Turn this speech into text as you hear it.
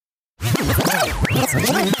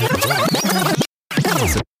Another digital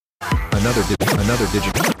citizen. Another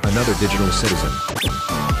digital citizen.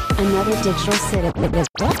 Another digital citizen.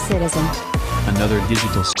 Another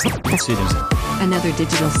digital citizen.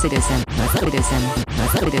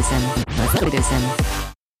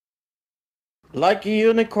 Like a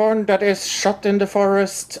unicorn that is shot in the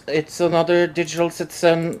forest, it's another digital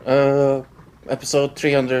citizen, episode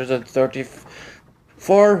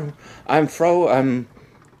 334. I'm Fro, I'm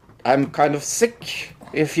kind of sick.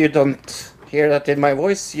 If you don't hear that in my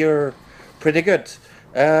voice, you're pretty good.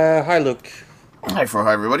 Hi, Luke. Hi, Fro.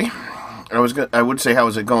 Hi, everybody. I would say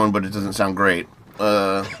how's it going, but it doesn't sound great.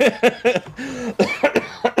 Well,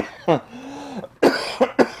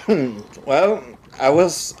 I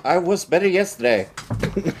was better yesterday.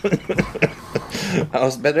 I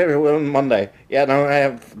was better on Monday. Yeah, now I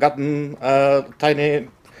have gotten a tiny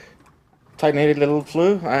little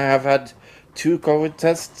flu. I have had 2 COVID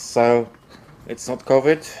tests, so it's not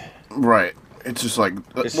COVID. Right. It's just like,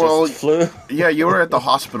 It's just flu. Yeah, you were at the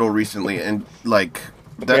hospital recently, and like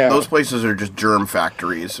those places are just germ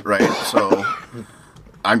factories, right? So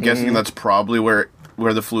I'm guessing that's probably where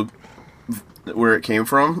the flu, where it came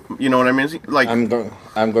from. You know what I mean? Like I'm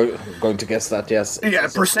going to guess that. Yes. Yeah,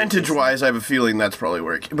 percentage-wise, I have a feeling that's probably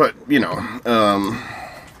where it came. But you know,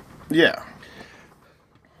 yeah.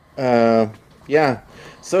 Yeah.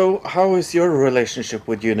 So, how is your relationship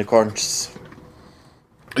with unicorns?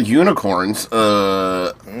 Unicorns?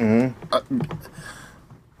 Not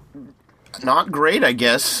great, I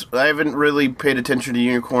guess. I haven't really paid attention to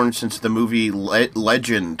unicorns since the movie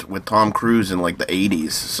Legend with Tom Cruise in like the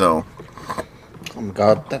 80s. So. Oh my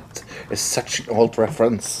god, that is such an old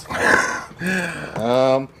reference.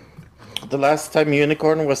 The last time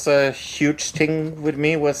unicorn was a huge thing with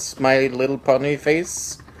me was My Little Pony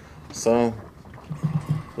phase. So,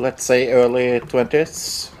 let's say early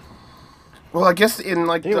 20s. Well, I guess in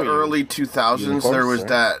like the early 2000s, there was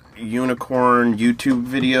that unicorn YouTube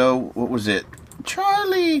video. What was it?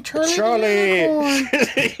 Charlie!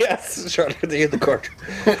 Yes, Charlie the Unicorn.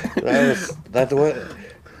 that was...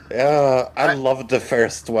 Yeah, I loved the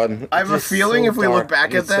first one. I have a feeling if we look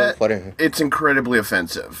back at that, it's incredibly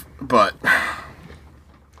offensive, but...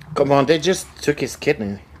 Come on, they just took his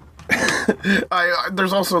kidney.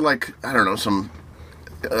 There's also, like, I don't know, some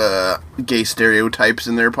gay stereotypes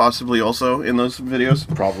in there possibly also in those videos.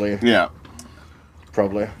 Probably. Yeah.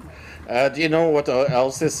 Probably. Do you know what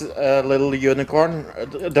else is Little Unicorn?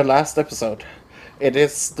 The last episode. It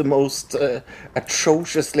is the most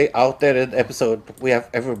atrociously outdated episode we have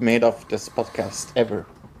ever made of this podcast, ever.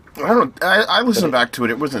 I listened back to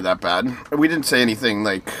it. It wasn't that bad. We didn't say anything,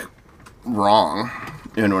 like, wrong.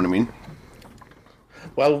 You know what I mean?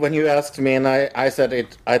 Well, when you asked me and I said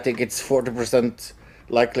it, I think it's 40%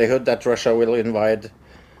 likelihood that Russia will invade.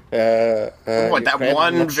 That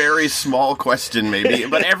one very small question, maybe,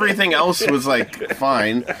 but everything else was like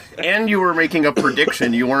fine. And you were making a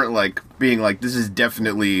prediction. You weren't like being like, "This is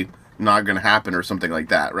definitely not going to happen" or something like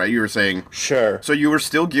that, right? You were saying sure. So you were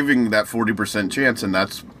still giving that 40% chance, and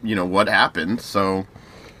that's what happened. So,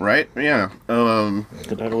 right? Yeah.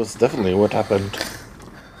 That was definitely what happened.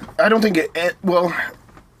 I don't think it. Well,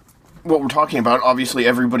 what we're talking about, obviously,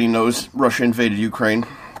 everybody knows Russia invaded Ukraine.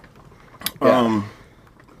 Yeah.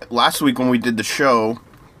 Last week when we did the show,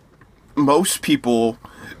 most people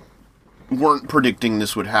weren't predicting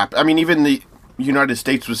this would happen. I mean, even the United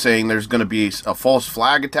States was saying there's going to be a false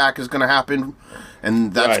flag attack is going to happen,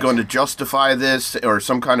 and that's going to justify this, or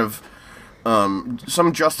some kind of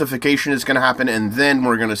some justification is going to happen, and then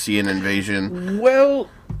we're going to see an invasion. Well,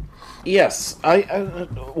 yes. I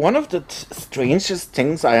one of the strangest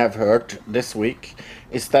things I have heard this week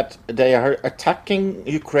is that they are attacking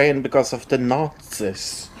Ukraine because of the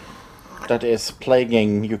Nazis that is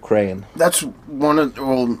plaguing Ukraine. That's one of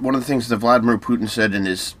the things that Vladimir Putin said in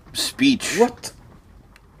his speech. What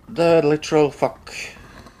the literal fuck?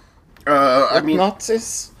 I mean,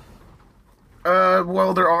 Nazis?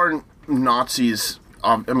 Well, there are Nazis.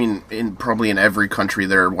 I mean, probably in every country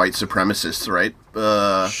there are white supremacists, right?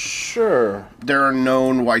 Sure. There are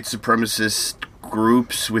known white supremacist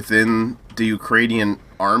groups within the Ukrainian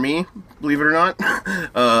army, believe it or not,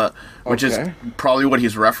 which is probably what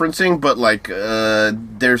he's referencing, but like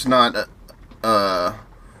there's not a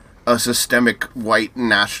systemic white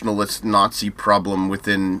nationalist Nazi problem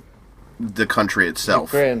within the country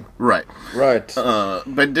itself. Ukraine. Right.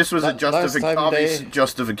 But this was a obvious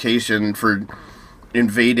justification for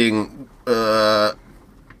invading,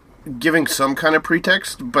 giving some kind of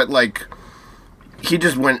pretext, but like he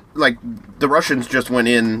just went, like, the Russians just went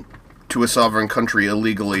in to a sovereign country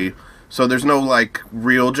illegally, so there's no, like,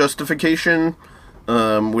 real justification,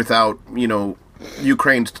 without,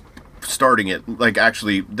 Ukraine's starting it, like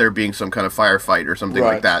actually there being some kind of firefight or something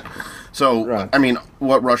like Right. that. So, Right. I mean,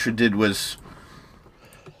 what Russia did was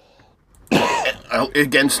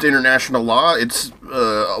against international law. It's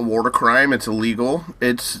a war crime. It's illegal.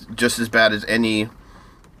 It's just as bad as anything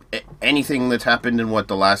that's happened in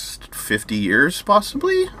the last 50 years,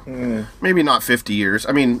 possibly. Maybe not 50 years.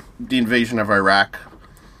 I mean, the invasion of Iraq,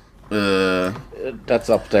 That's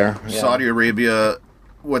up there. Yeah. Saudi Arabia,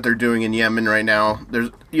 what they're doing in Yemen right now.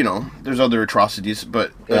 There's other atrocities,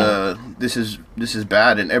 but Yeah. this is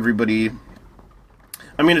bad, and everybody.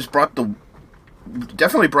 I mean, it's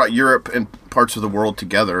definitely brought Europe and parts of the world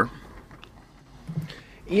together.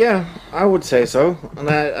 Yeah, I would say so. And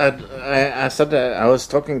I said that I was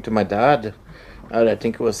talking to my dad. I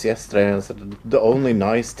think it was yesterday. And said the only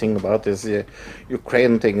nice thing about this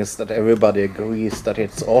Ukraine thing is that everybody agrees that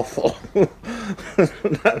it's awful.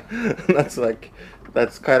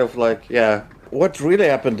 That's kind of like, yeah. What really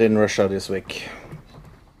happened in Russia this week?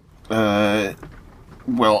 Well,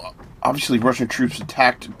 obviously, Russian troops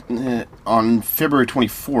attacked on February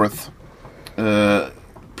 24th.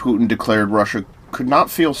 Putin declared Russia could not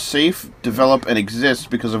feel safe, develop, and exist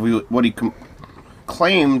because of what he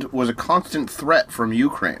claimed was a constant threat from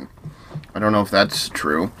Ukraine. I don't know if that's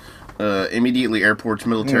true. Immediately, airports,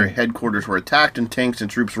 military headquarters were attacked, and tanks and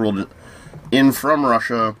troops rolled in from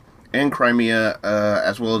Russia and Crimea,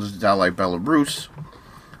 as well as its ally Belarus.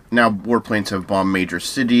 Now, warplanes have bombed major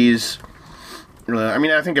cities. I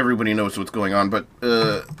mean, I think everybody knows what's going on, but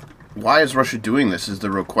why is Russia doing this is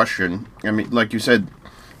the real question. I mean, like you said,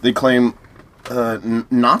 they claim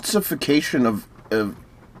Nazification of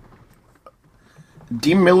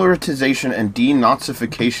demilitarization and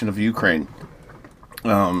denazification of Ukraine.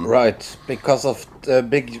 Right, because of the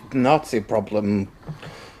big Nazi problem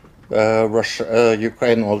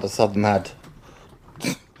Ukraine all of a sudden had.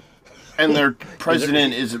 And their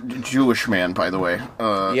president is a Jewish man, by the way.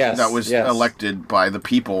 Yes, that was yes. elected by the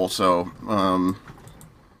people, so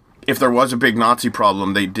if there was a big Nazi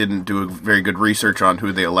problem, they didn't do a very good research on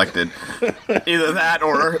who they elected. Either that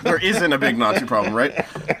or there isn't a big Nazi problem, right?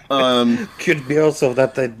 Could be also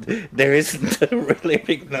that there isn't a really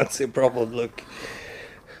big Nazi problem, look.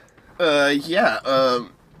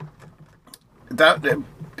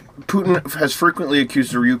 Putin has frequently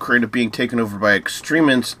accused Ukraine of being taken over by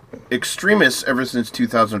extremists ever since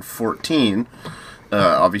 2014.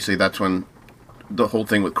 Obviously, that's when the whole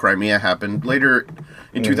thing with Crimea happened. Later,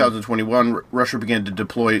 in 2021, Russia began to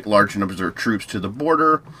deploy large numbers of troops to the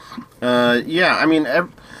border. I mean,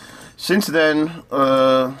 since then,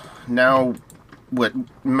 now,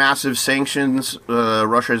 massive sanctions.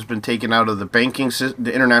 Russia has been taken out of the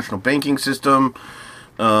international banking system.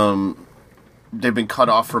 They've been cut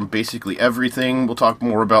off from basically everything. We'll talk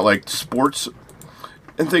more about like sports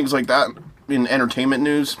and things like that in entertainment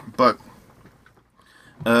news. But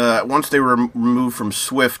once they were removed from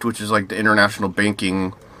SWIFT, which is like the international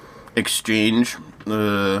banking exchange,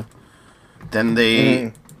 then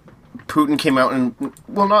Putin came out and,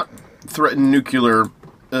 well, not threatened nuclear.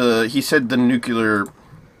 He said the nuclear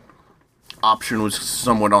option was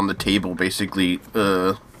somewhat on the table, basically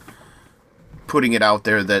putting it out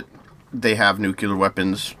there that they have nuclear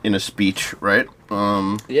weapons in a speech, right?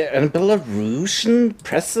 Yeah, and Belarusian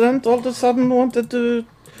president all of a sudden wanted to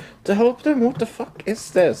help them? What the fuck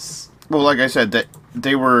is this? Well, like I said, that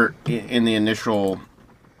they were in the initial...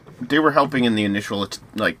 They were helping in the initial,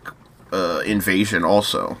 invasion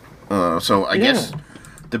also. So I guess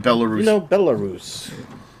the Belarus... You know, Belarus.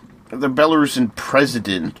 The Belarusian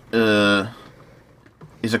president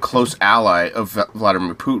is a close ally of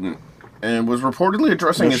Vladimir Putin, and was reportedly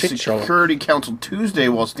addressing a Security Council Tuesday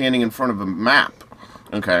while standing in front of a map.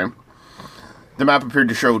 Okay. The map appeared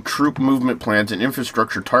to show troop movement plans and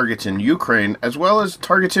infrastructure targets in Ukraine, as well as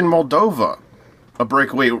targets in Moldova, a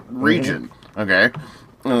breakaway region. Okay.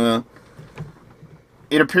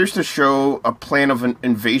 It appears to show a plan of an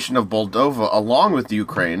invasion of Moldova along with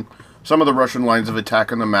Ukraine. Some of the Russian lines of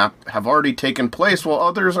attack on the map have already taken place, while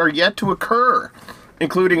others are yet to occur,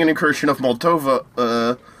 including an incursion of Moldova,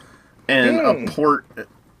 and a port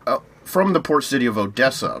from the port city of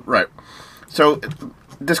Odessa. Right. So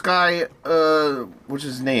this guy, what's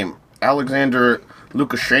his name? Alexander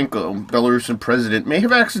Lukashenko, Belarusian president, may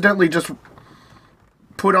have accidentally just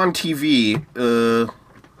put on TV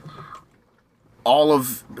all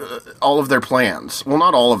of their plans. Well,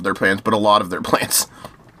 not all of their plans, but a lot of their plans.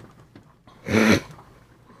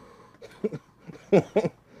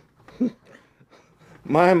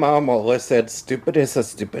 My mom always said, stupid is as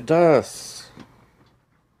stupid does.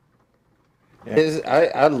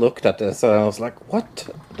 I looked at this and I was like, what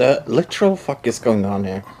the literal fuck is going on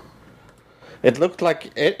here? It looked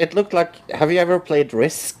like it looked like. Have you ever played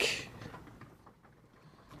Risk?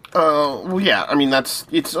 Well, yeah. I mean,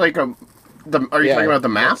 it's like a. Are you talking about the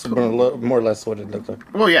map? That's more or less what it looked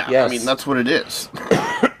like. Well, yeah. Yes. I mean, that's what it is.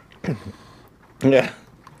 Yeah.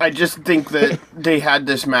 I just think that they had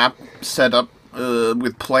this map set up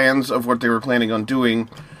with plans of what they were planning on doing,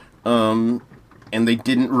 and they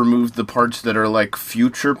didn't remove the parts that are like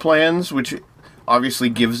future plans, which obviously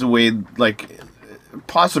gives away, like,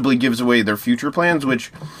 possibly gives away their future plans,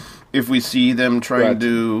 which, if we see them trying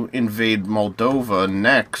to invade Moldova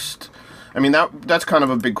next, I mean, that's kind of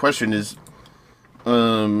a big question, is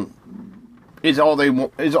all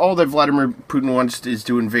that Vladimir Putin wants is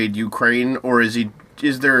to invade Ukraine, or does he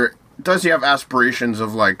have aspirations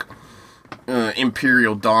of, like,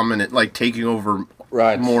 imperial dominant, like, taking over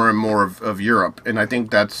more and more of Europe? And I think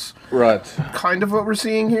that's kind of what we're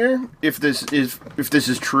seeing here. If this is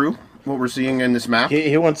true, what we're seeing in this map,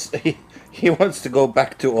 he wants to go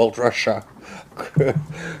back to old Russia,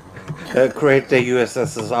 create the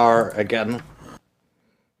USSR again.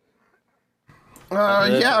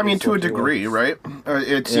 Yeah, I mean, to a degree, right?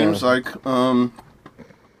 It seems like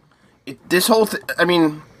this whole I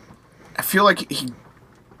mean, I feel like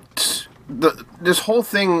this whole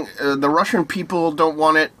thing, the Russian people don't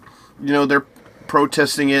want it. You know, they're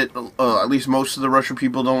protesting it. At least most of the Russian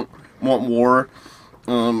people don't want war.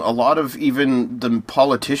 A lot of even the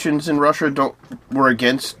politicians in Russia were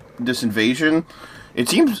against this invasion. It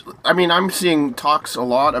seems. I mean, I'm seeing talks a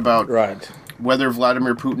lot about whether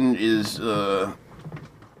Vladimir Putin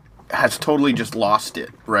has totally just lost it,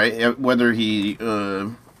 right? Whether he's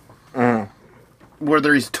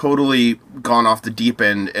totally gone off the deep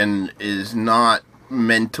end and is not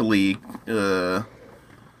mentally.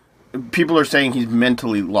 People are saying he's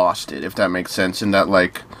mentally lost it, if that makes sense, and that,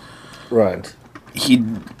 like, we're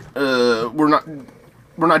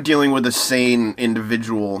not dealing with a sane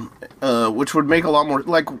individual, which would make a lot more,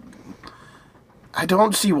 like, I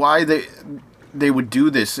don't see why they would do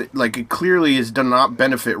this. Like, it clearly does not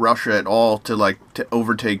benefit Russia at all to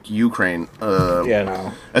overtake Ukraine.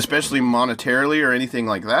 Especially monetarily or anything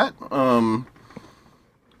like that.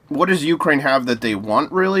 What does Ukraine have that they want,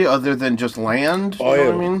 really, other than just land? Oil. You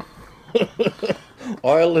know what I mean?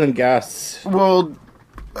 Oil and gas. Well,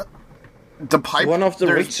 the pipe. It's one of the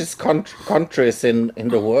richest countries in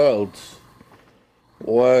the world,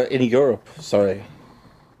 or in Europe. Sorry.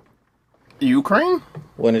 Ukraine?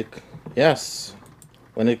 When it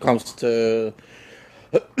comes to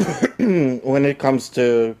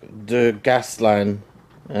the gas line,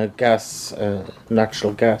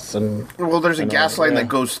 natural gas, and there's a gas line that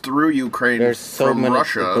goes through Ukraine from many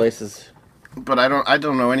Russia. Places. But I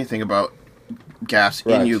don't know anything about gas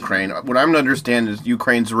in Ukraine. What I'm to understand is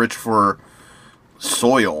Ukraine's rich for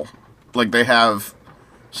soil. Like, they have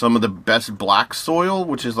some of the best black soil,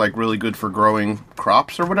 which is, like, really good for growing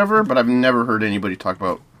crops or whatever, but I've never heard anybody talk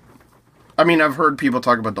about. I mean, I've heard people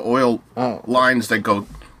talk about the oil lines that go,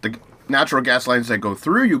 the natural gas lines that go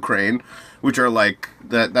through Ukraine, which are, like,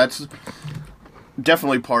 that's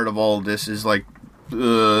definitely part of all of this, is, like,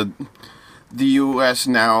 the U.S.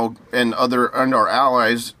 now and our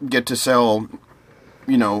allies get to sell,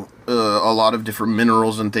 you know, a lot of different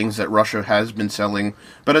minerals and things that Russia has been selling.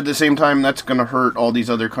 But at the same time, that's going to hurt all these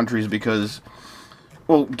other countries because,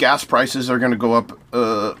 well, gas prices are going to go up,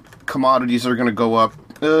 commodities are going to go up.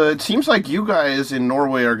 It seems like you guys in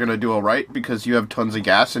Norway are going to do all right because you have tons of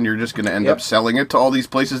gas and you're just going to end up selling it to all these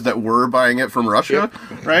places that were buying it from Russia,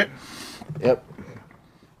 right? Yep.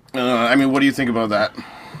 I mean, what do you think about that?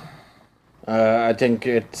 I think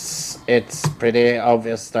it's pretty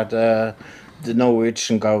obvious that the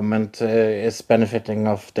Norwegian government is benefiting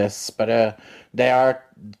of this, but they are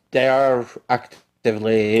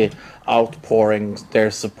actively outpouring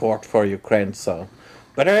their support for Ukraine. So,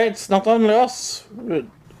 but it's not only us.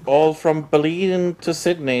 All from Berlin to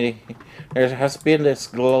Sydney, there has been this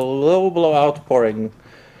global outpouring,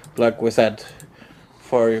 like we said,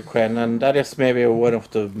 for Ukraine, and that is maybe one of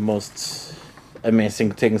the most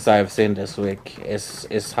amazing things I've seen this week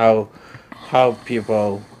is how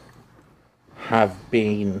people have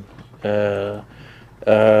been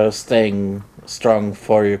staying strong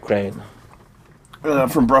for Ukraine.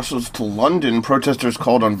 From Brussels to London, protesters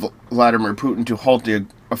called on Vladimir Putin to halt the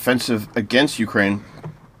offensive against Ukraine.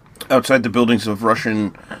 Outside the buildings of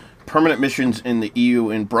Russian permanent missions in the EU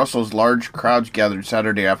in Brussels, large crowds gathered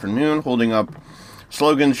Saturday afternoon, holding up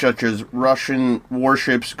slogans such as "Russian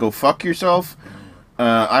warships, go fuck yourself,"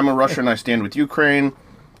 "I'm a Russian, I stand with Ukraine,"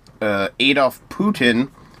 "Adolf Putin,"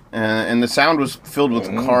 and the sound was filled with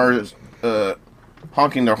cars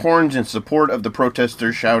honking their horns in support of the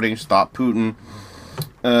protesters, shouting "Stop Putin."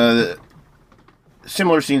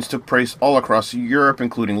 similar scenes took place all across Europe,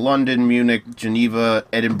 including London, Munich, Geneva,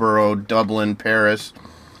 Edinburgh, Dublin, Paris.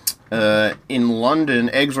 In London,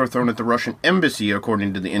 eggs were thrown at the Russian embassy,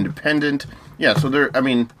 according to The Independent. Yeah, so there, I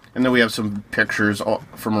mean, and then we have some pictures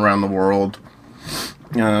from around the world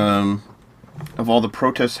of all the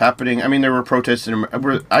protests happening. I mean, there were protests in...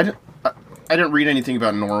 I didn't read anything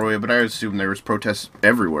about Norway, but I assume there was protests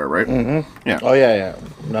everywhere, right? Mm-hmm. Yeah. Oh, yeah.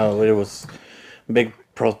 No, it was big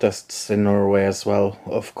protests in Norway as well,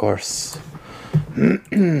 of course.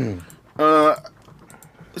 Some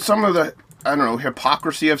of the, I don't know,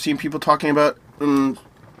 hypocrisy I've seen people talking about,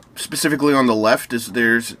 specifically on the left, is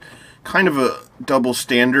there's kind of a double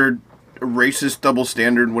standard, a racist double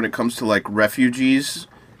standard when it comes to, like, refugees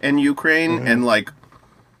in Ukraine and, like,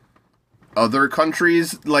 other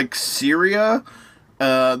countries, like Syria.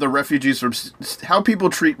 The refugees from... How people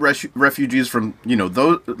treat refugees from, you know,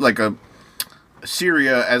 those, like,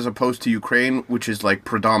 Syria as opposed to Ukraine, which is, like,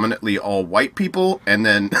 predominantly all white people, and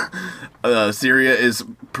then Syria is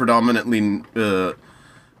predominantly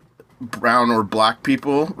brown or black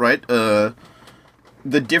people, right?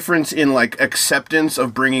 The difference in, like, acceptance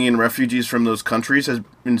of bringing in refugees from those countries has,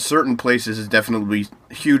 in certain places, is definitely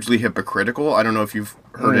hugely hypocritical. I don't know if you've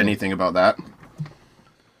heard anything about that.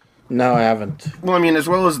 No, I haven't. Well, I mean, as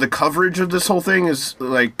well as the coverage of this whole thing is,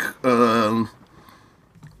 like,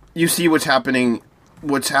 you see what's happened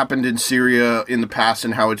in Syria in the past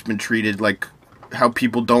and how it's been treated, like, how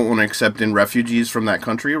people don't want to accept in refugees from that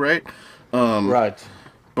country, right? Right.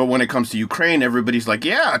 But when it comes to Ukraine, everybody's like,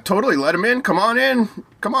 yeah, totally, let them in, come on in,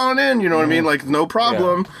 you know what I mean? Like, no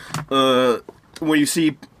problem. Yeah. When you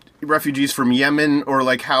see refugees from Yemen, or,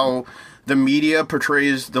 like, how the media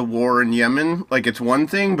portrays the war in Yemen, like, it's one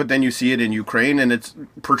thing, but then you see it in Ukraine, and it's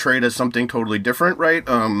portrayed as something totally different, right?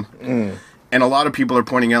 And a lot of people are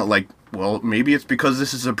pointing out, like, well, maybe it's because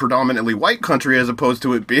this is a predominantly white country as opposed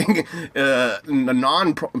to it being a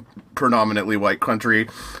non-predominantly white country.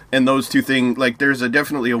 And those two things, like, there's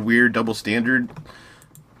definitely a weird double standard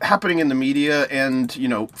happening in the media and, you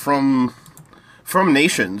know, from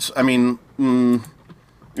nations. I mean,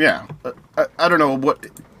 yeah. I don't know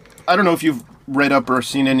I don't know if you've read up or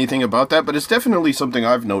seen anything about that, but it's definitely something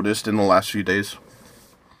I've noticed in the last few days.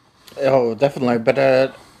 Oh, definitely.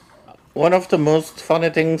 But one of the most funny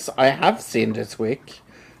things I have seen this week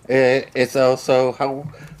is also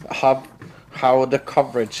how the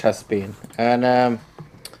coverage has been. And,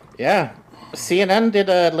 yeah, CNN did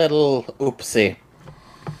a little oopsie.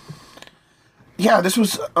 Yeah, this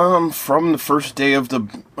was from the first day of the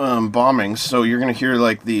bombings, so you're going to hear,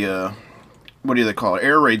 like, the, what do they call it,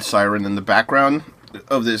 air raid siren in the background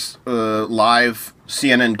of this live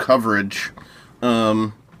CNN coverage.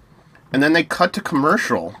 And then they cut to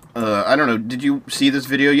commercial. I don't know, did you see this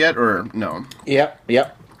video yet, or no?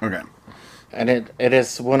 Yep. Okay. And it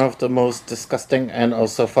is one of the most disgusting and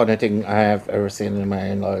also funny thing I have ever seen in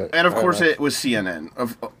my life. And of course it was CNN.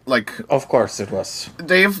 Of course it was.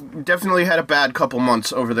 They've definitely had a bad couple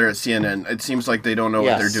months over there at CNN. It seems like they don't know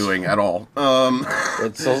what they're doing at all.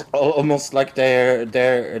 It's almost like they're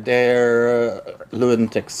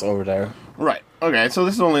lunatics over there. Right. Okay, so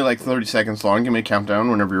this is only like 30 seconds long. Give me a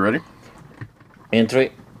countdown whenever you're ready. In 3,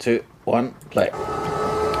 2, 1, play.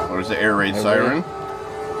 What is the air raid siren?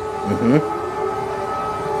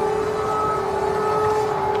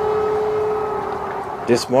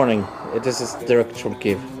 This morning, this is direct from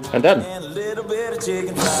Kiev. And then...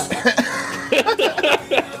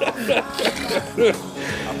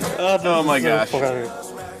 oh my gosh.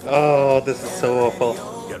 Oh, this is so awful.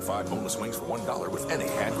 Get 5 boneless wings for $1 with any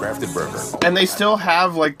handcrafted burger. And they still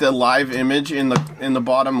have, like, the live image in the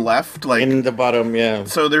bottom left, like... In the bottom, yeah.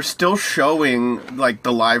 So they're still showing, like,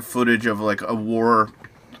 the live footage of, like, a war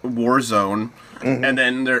zone. And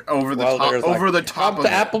then they're over the top of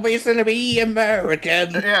Applebee's gonna be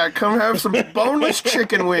American. Yeah, come have some boneless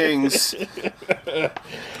chicken wings.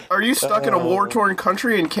 Are you stuck in a war-torn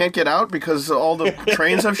country and can't get out because all the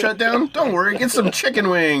trains have shut down? Don't worry, get some chicken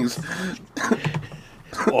wings.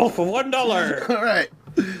 All for $1. All right.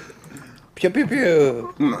 Pew pew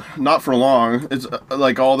pew. Not for long. It's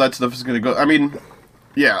like all that stuff is gonna go. I mean,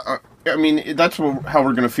 yeah. I mean, that's how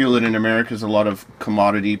we're gonna feel it in America. Is a lot of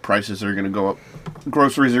commodity prices are gonna go up.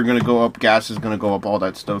 Groceries are gonna go up. Gas is gonna go up. All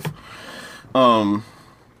that stuff. But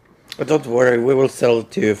don't worry, we will sell it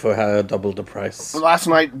to you for double the price. Last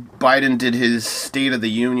night, Biden did his State of the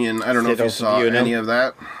Union. I don't know if you saw any of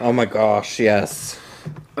that. Oh my gosh, yes.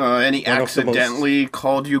 And he accidentally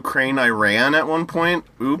called Ukraine Iran at one point.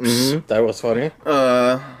 Oops. That was funny.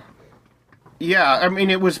 Yeah, I mean,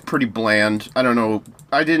 it was pretty bland. I don't know.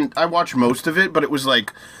 I watched most of it, but it was,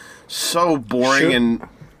 like, so boring and,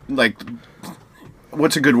 like,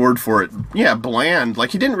 what's a good word for it? Yeah, bland.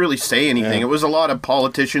 Like, he didn't really say anything. Yeah. It was a lot of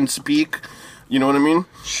politician speak. You know what I mean?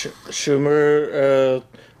 Schumer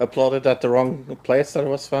applauded at the wrong place. That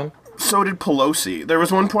was fun. So did Pelosi. There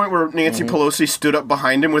was one point where Nancy Pelosi stood up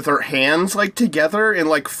behind him with her hands, like, together in,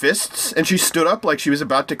 like, fists, and she stood up like she was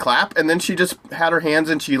about to clap, and then she just had her hands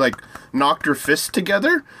and she, like, knocked her fists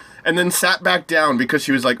together, and then sat back down because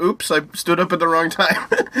she was like, oops, I stood up at the wrong time.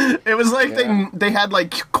 It was like they had,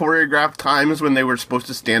 like, choreographed times when they were supposed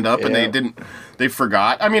to stand up, and they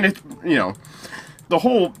forgot. I mean, the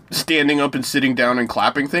whole standing up and sitting down and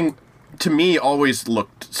clapping thing, to me, always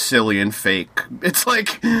looked silly and fake. It's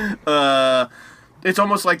like, it's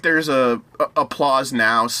almost like there's a applause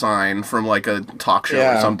now sign from, like, a talk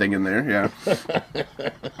show or something in there, yeah.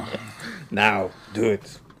 Now, do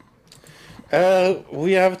it.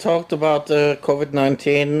 We have talked about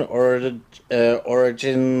COVID-19 or the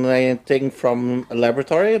originating from a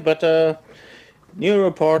laboratory, but a new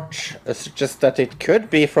report suggests that it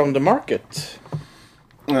could be from the market.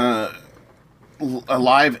 A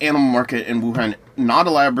live animal market in Wuhan, not a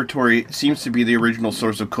laboratory, seems to be the original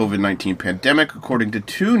source of COVID-19 pandemic, according to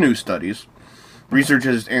 2 new studies.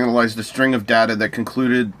 Researchers analyzed a string of data that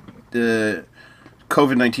concluded the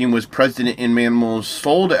COVID-19 was present in mammals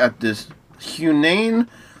sold at this Hunain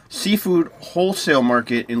seafood wholesale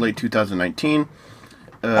market in late 2019.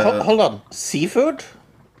 Hold on, seafood?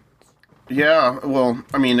 Yeah, well,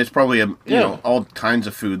 I mean, it's probably you know, all kinds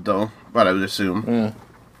of food, though, but I would assume.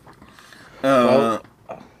 Well,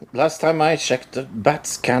 last time I checked,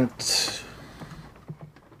 bats can't.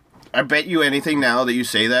 I bet you anything now that you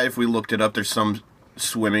say that, if we looked it up, there's some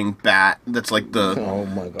swimming bat that's like the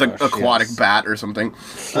the aquatic bat or something.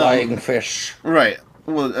 Flying fish. Right.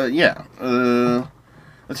 Well, yeah.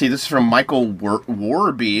 Let's see, this is from Michael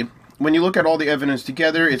Warby. When you look at all the evidence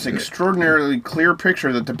together, it's an extraordinarily clear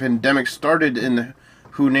picture that the pandemic started in the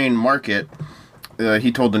Hunain market.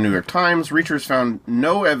 He told the New York Times, researchers found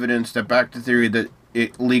no evidence that backed the theory that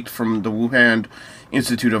it leaked from the Wuhan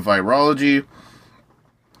Institute of Virology.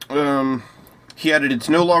 He added, it's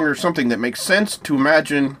no longer something that makes sense to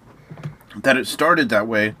imagine that it started that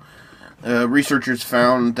way. Researchers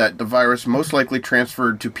found that the virus most likely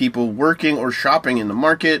transferred to people working or shopping in the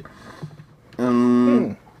market.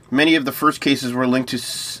 Many of the first cases were linked to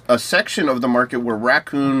a section of the market where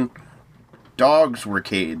raccoon dogs were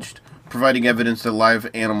caged, providing evidence of live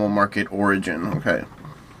animal market origin. Okay.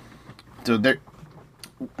 So they're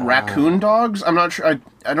raccoon dogs? I'm not sure.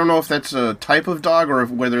 I don't know if that's a type of dog or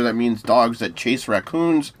whether that means dogs that chase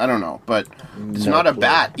raccoons. I don't know. But it's not a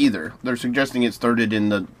bat either. They're suggesting it started in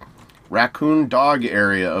the raccoon dog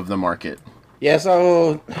area of the market. Yeah,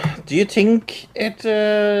 so do you think it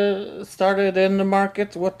started in the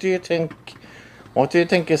market? What do you think? What do you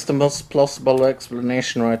think is the most plausible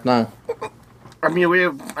explanation right now? I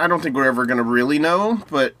mean, I don't think we're ever going to really know,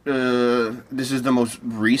 but this is the most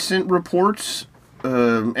recent reports,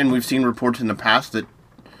 and we've seen reports in the past that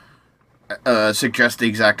suggest the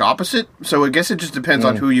exact opposite. So I guess it just depends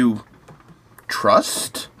on who you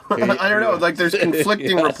trust. I don't know. Like, there's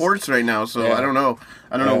conflicting reports right now, so I don't know.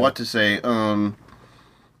 I don't know what to say.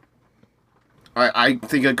 I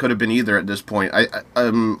think it could have been either at this point.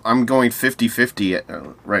 I'm going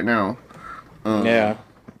 50-50 right now. Yeah.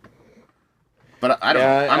 But I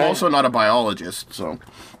don't. I'm also not a biologist, so.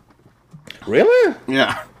 Really?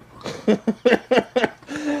 Yeah.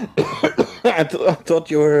 I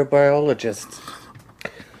thought you were a biologist.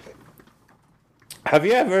 Have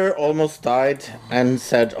you ever almost died and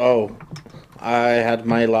said, "Oh, I had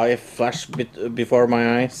my life flash before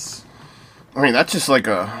my eyes"? I mean, that's just like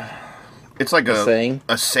it's like a saying.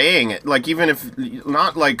 A saying. Like, even if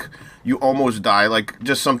not like you almost die, like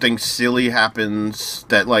just something silly happens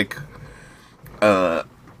that like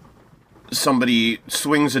somebody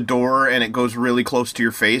swings a door and it goes really close to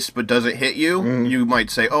your face but doesn't hit you, you might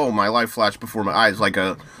say, "Oh, my life flashed before my eyes." Like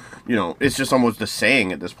it's just almost a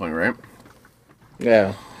saying at this point, right?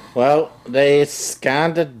 Yeah. Well, they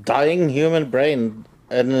scanned a dying human brain,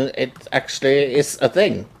 and it actually is a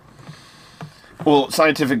thing. Well,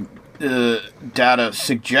 scientific data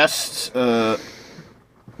suggests that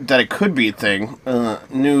it could be a thing.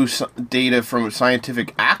 New data from a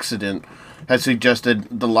scientific accident has suggested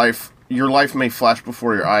your life may flash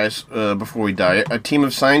before your eyes before we die. A team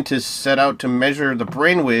of scientists set out to measure the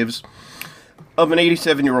brainwaves of an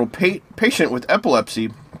 87-year-old patient with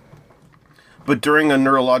epilepsy. But during a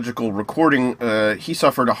neurological recording, he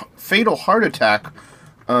suffered a fatal heart attack,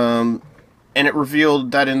 and it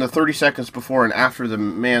revealed that in the 30 seconds before and after, the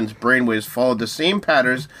man's brainwaves followed the same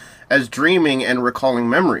patterns as dreaming and recalling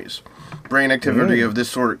memories. Brain activity of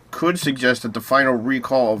this sort could suggest that the final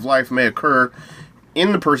recall of life may occur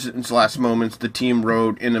in the person's last moments, the team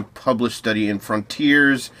wrote in a published study in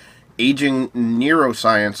Frontiers Aging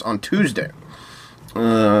Neuroscience on Tuesday.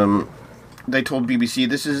 They told BBC,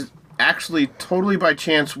 this is actually totally by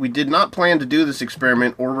chance. We did not plan to do this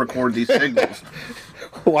experiment or record these signals.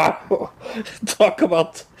 Wow. Talk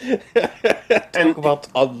about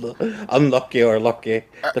unlucky or lucky,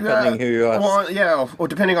 depending who you ask. Well, yeah, well,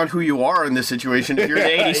 depending on who you are in this situation. If you're the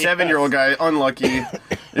 87-year-old guy, unlucky.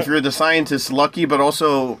 If you're the scientist, lucky, but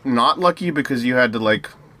also not lucky because you had to, like,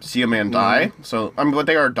 see a man die. So, I mean, but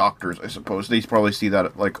they are doctors, I suppose. They probably see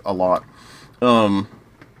that, like, a lot. I'm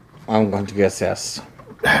going to guess yes.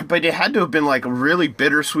 But it had to have been, like, a really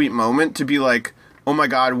bittersweet moment to be like, oh my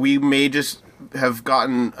god, we may just have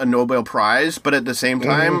gotten a Nobel Prize, but at the same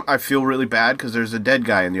time, I feel really bad because there's a dead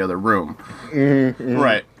guy in the other room.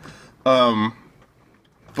 Right. But,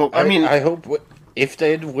 I mean... I hope if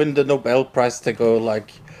they'd win the Nobel Prize, they go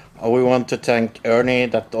like, oh, we want to thank Ernie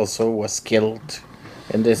that also was killed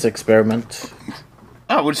in this experiment.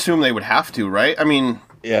 I would assume they would have to, right? I mean...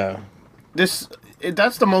 Yeah. That's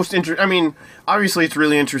the most interesting... I mean, obviously it's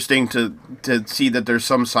really interesting to see that there's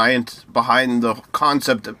some science behind the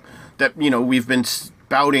concept that, you know, we've been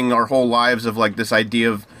spouting our whole lives of, like, this idea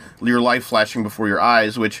of your life flashing before your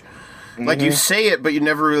eyes, which, like, you say it, but you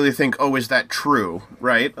never really think, oh, is that true,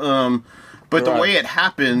 right? But the way it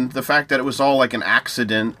happened, the fact that it was all, like, an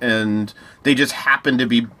accident, and they just happened to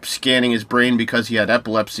be scanning his brain because he had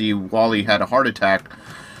epilepsy while he had a heart attack...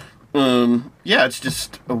 yeah, it's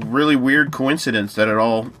just a really weird coincidence that it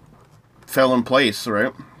all fell in place,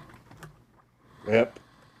 right? Yep.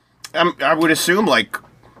 I would assume, like,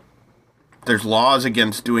 there's laws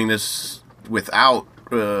against doing this without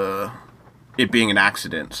it being an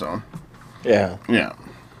accident, so... Yeah. Yeah.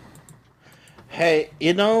 Hey,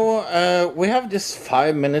 you know, we have this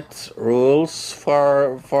 5-minute rules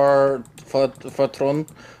for Tron.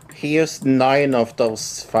 He used 9 of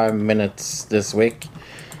those 5 minutes this week.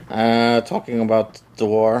 Talking about the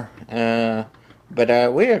war, but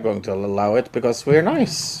we are going to allow it because we're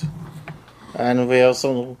nice, and we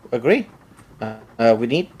also agree we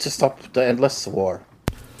need to stop the endless war.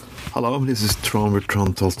 Hello, this is Tron with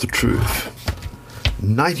Tron Tells the Truth.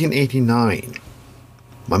 1989.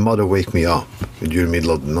 My mother wake me up during the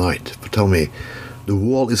middle of the night to tell me the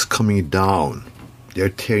wall is coming down. They're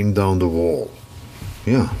tearing down the wall.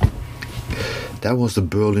 Yeah, that was the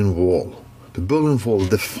Berlin Wall. The Berlin Wall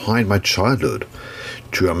defined my childhood,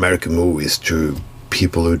 to American movies, to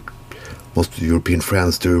people who, most European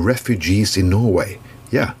friends, to refugees in Norway.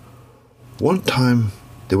 Yeah, one time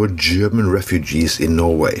there were German refugees in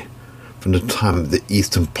Norway, from the time the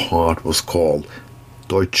eastern part was called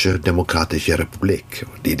Deutsche Demokratische Republik,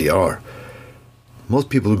 or DDR. Most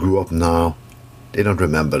people who grew up now, they don't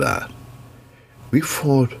remember that. We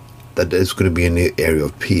thought that there's going to be a new era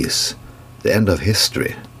of peace, the end of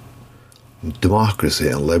history. Democracy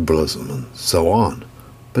and liberalism and so on.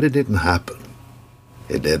 But it didn't happen.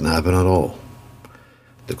 It didn't happen at all.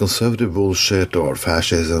 The conservative bullshit or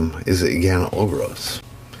fascism is again over us.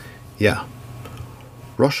 Yeah.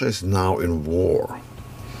 Russia is now in war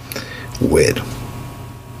with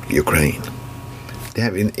Ukraine. They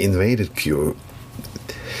have invaded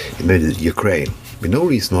Ukraine with no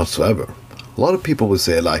reason whatsoever. A lot of people would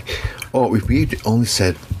say like, oh, if we only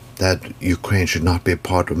said that Ukraine should not be a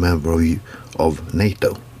part of member of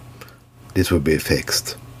NATO, this would be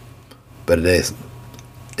fixed. But it isn't.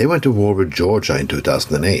 They went to war with Georgia in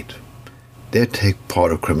 2008. They take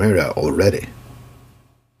part of Crimea already.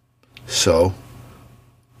 So,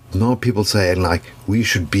 now people saying like, we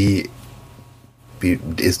should be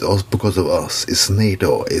it's also because of us, it's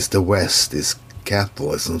NATO, it's the West, it's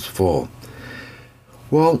capitalism's fault.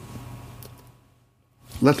 Well,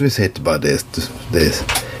 let me say it about this.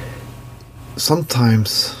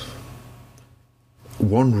 Sometimes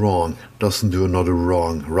one wrong doesn't do another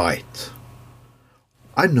wrong right.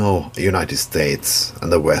 I know the United States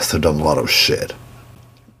and the West have done a lot of shit.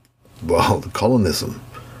 Well, colonism,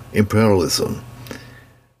 imperialism,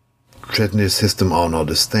 threatening the system on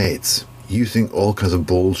other states, using all kinds of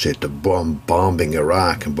bullshit to bombing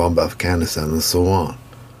Iraq and bomb Afghanistan and so on.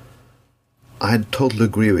 I totally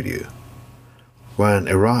agree with you. When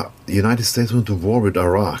the United States went to war with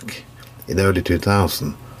Iraq in the early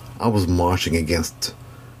 2000s, I was marching against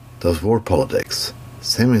those war politics,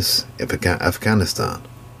 same as Afghanistan.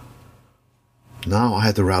 Now I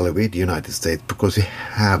have to rally with the United States because we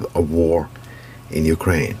have a war in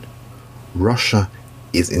Ukraine. Russia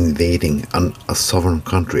is invading a sovereign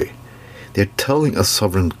country. They're telling a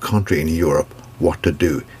sovereign country in Europe what to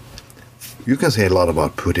do. You can say a lot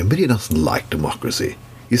about Putin, but he doesn't like democracy.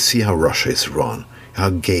 You see how Russia is run, how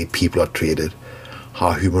gay people are treated,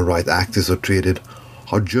 how human rights activists are treated,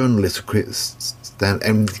 how journalists stand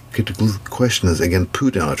and critical questions against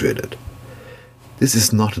Putin are treated. This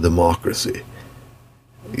is not a democracy.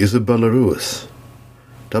 It's a Belarus.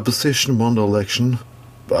 The opposition won the election,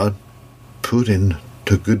 but Putin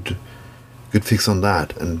took good fix on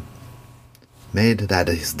that and made that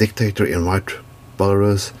his dictator in white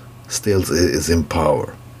Belarus still is in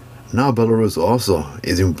power. Now Belarus also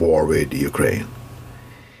is in war with Ukraine.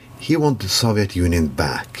 He wants the Soviet Union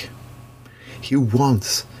back. He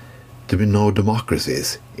wants to be no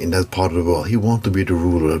democracies in that part of the world. He wants to be the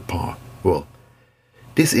ruler of the world.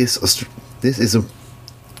 This is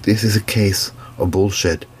a case of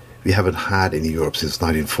bullshit we haven't had in Europe since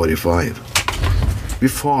 1945. We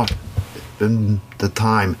thought in the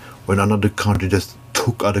time when another country just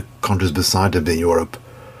took other countries beside them in Europe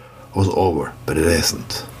was over, but it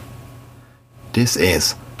isn't. This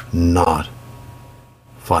is not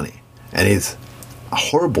funny, and it's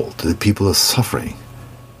horrible to the people who are suffering.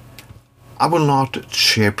 I will not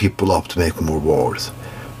cheer people up to make more wars,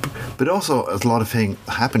 but also a lot of things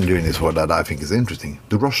happened during this war that I think is interesting.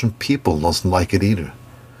 The Russian people doesn't like it either.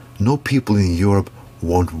 No people in Europe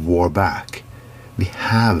want war back. We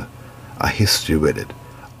have a history with it.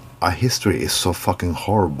 Our history is so fucking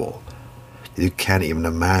horrible that you can't even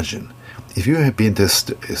imagine. If you have been to a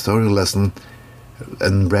history lesson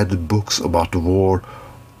and read books about the war,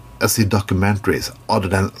 and see documentaries other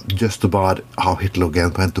than just about how Hitler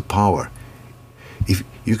again went to power, if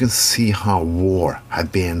you can see how war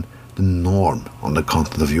had been the norm on the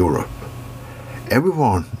continent of Europe.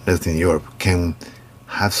 Everyone that's in Europe can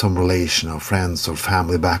have some relation or friends or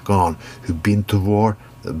family back on who've been to war,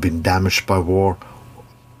 been damaged by war,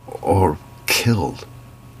 or killed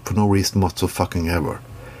for no reason whatsoever.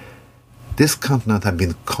 This continent had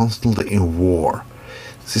been constantly in war.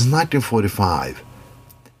 Since 1945,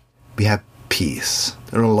 we have peace.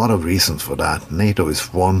 There are a lot of reasons for that. NATO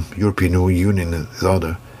is one, European Union is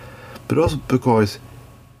other. But also because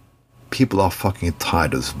people are fucking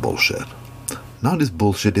tired of this bullshit. Now this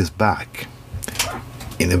bullshit is back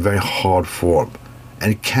in a very hard form,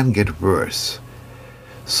 and it can get worse.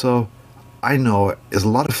 So I know there's a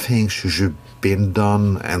lot of things should have been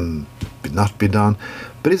done and not be done,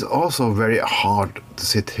 but it's also very hard to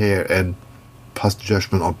sit here and pass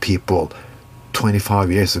judgment on people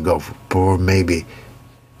 25 years ago for maybe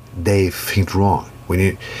they think wrong.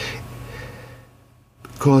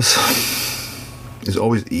 Because it's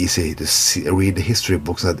always easy to read the history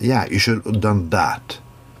books that, yeah, you should have done that,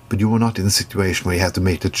 but you were not in a situation where you had to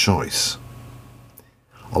make the choice.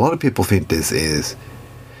 A lot of people think this is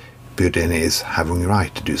Putin is having the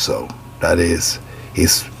right to do so. That is,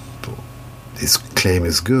 his claim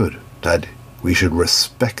is good, that we should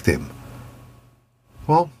respect him.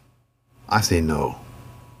 Well, I say no.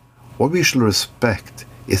 What we should respect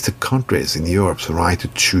is the countries in Europe's right to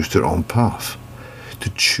choose their own path, to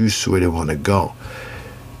choose where they want to go.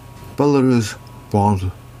 Belarus wants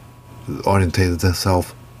to orientate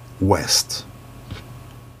themselves west.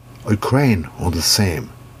 Ukraine wants the same.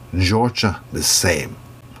 Georgia the same.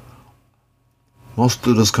 Most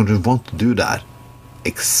of those countries want to do that,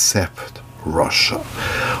 except Russia.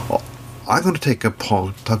 Well, I'm going to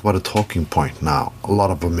talk about a talking point now. A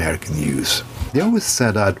lot of American news. They always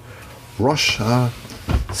said that Russia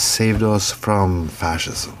saved us from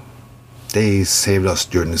fascism. They saved us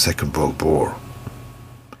during the Second World War.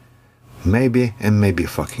 Maybe and maybe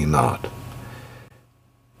fucking not.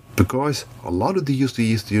 Because a lot of the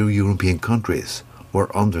Eastern European countries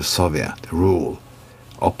were under Soviet rule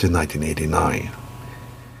up to 1989.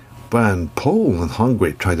 When Poland and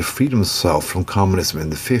Hungary tried to free themselves from communism in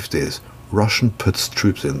the 50s, Russia put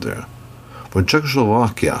troops in there. When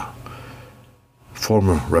Czechoslovakia,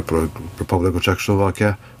 former Republic of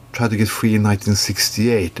Czechoslovakia, tried to get free in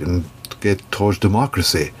 1968 and get towards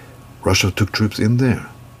democracy, Russia took troops in there.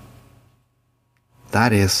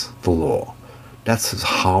 That is the law. That's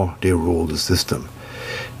how they rule the system.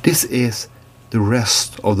 This is the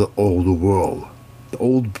rest of the old world. The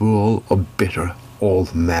old world of bitter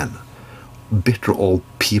old men. Bitter old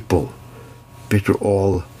people. Bitter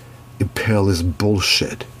old imperialist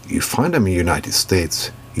bullshit. You find them in the United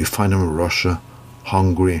States. You find them in Russia,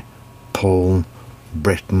 Hungary, Poland,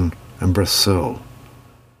 Britain, and Brazil.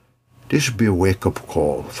 This should be a wake-up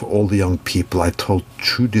call for all the young people I told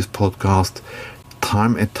through this podcast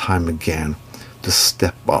time and time again to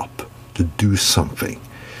step up, to do something,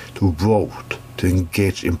 to vote, to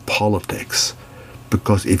engage in politics.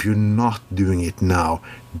 Because if you're not doing it now,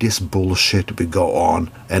 this bullshit will go on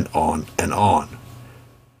and on and on.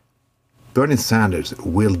 Bernie Sanders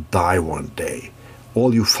will die one day.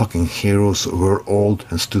 All you fucking heroes who were old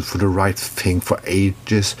and stood for the right thing for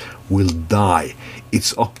ages will die.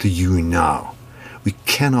 It's up to you now. We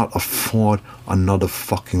cannot afford another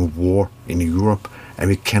fucking war in Europe, and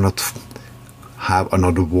we cannot have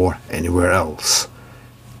another war anywhere else.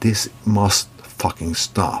 This must fucking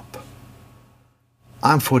stop.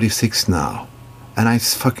 I'm 46 now, and I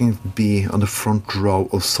fucking be on the front row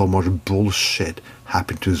of so much bullshit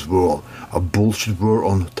happening to this world. A bullshit war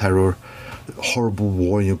on terror, the horrible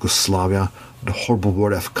war in Yugoslavia, the horrible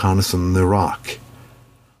war in Afghanistan and Iraq.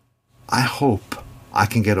 I hope I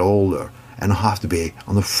can get older and have to be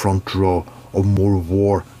on the front row of more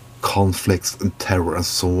war, conflicts and terror and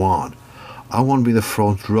so on. I want to be in the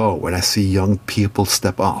front row when I see young people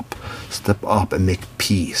step up and make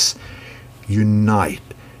peace. Unite.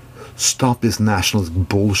 Stop this nationalist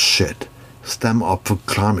bullshit. Stand up for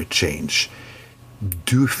climate change.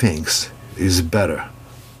 Do things is better.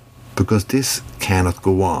 Because this cannot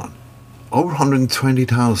go on. Over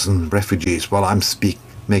 120,000 refugees while I'm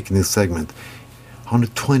making this segment.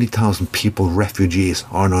 120,000 people, refugees,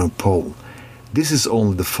 are now in Poland. This is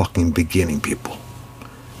only the fucking beginning, people.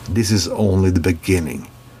 This is only the beginning.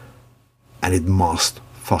 And it must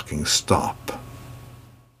fucking stop.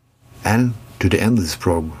 And to the end of this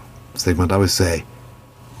segment, I would say,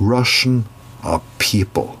 Russian are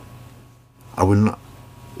people. I will not.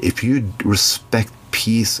 If you respect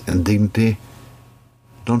peace and dignity,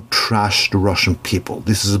 don't trash the Russian people.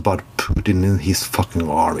 This is about Putin and his fucking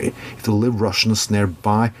army. If there live Russians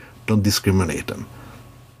nearby, don't discriminate them.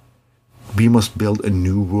 We must build a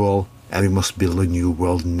new world, and we must build a new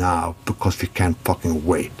world now, because we can't fucking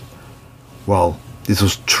wait. Well, this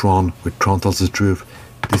was Tron with Tron Tells the Truth.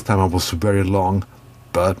 This time I was very long,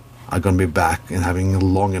 but I'm gonna be back and having a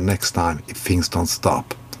longer next time if things don't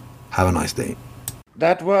stop. Have a nice day.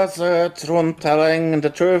 That was Tron telling the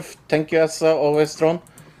truth. Thank you as always, Tron.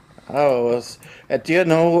 Do you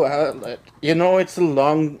know it's a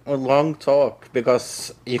long talk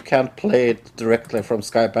because you can't play it directly from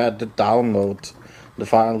Skype. I had to download the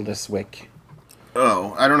file this week.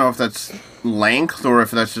 Oh, I don't know if that's length or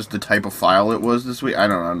if that's just the type of file it was this week. I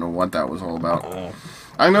don't know what that was all about.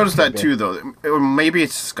 I noticed that too, though. Maybe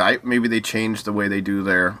it's Skype. Maybe they changed the way they do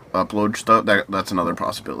their upload stuff. That's another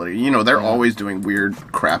possibility. You know, they're always doing weird,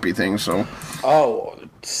 crappy things. So. Oh,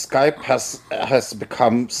 Skype has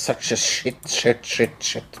become such a shit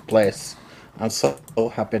place. I'm so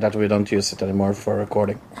happy that we don't use it anymore for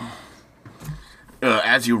recording.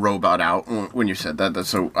 As you robot out when you said that, that's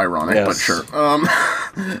so ironic, yes. But sure.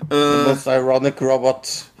 The most ironic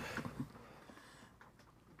robot.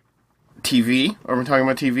 TV? Are we talking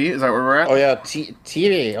about TV? Is that where we're at? Oh yeah,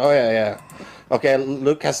 TV. Oh yeah. Okay,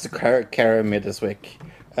 Luke has to carry me this week.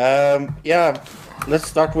 Yeah, let's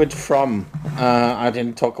start with From. I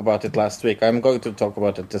didn't talk about it last week. I'm going to talk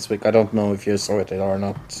about it this week. I don't know if you saw it or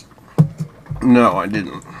not. No, I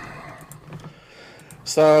didn't.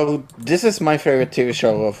 So, this is my favorite TV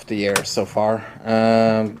show of the year so far.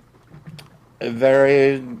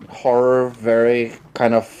 Very horror, very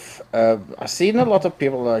kind of... I've seen a lot of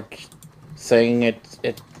people like saying it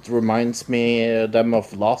reminds them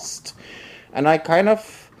of Lost. And I kind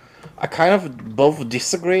of both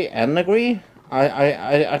disagree and agree.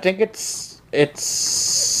 I think it's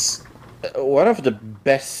one of the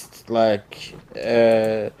best like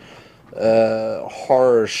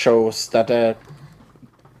horror shows that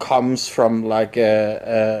comes from like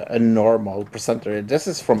a normal presenter. This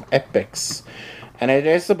is from Epix, and it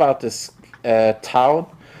is about this town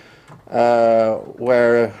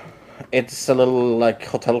where it's a little like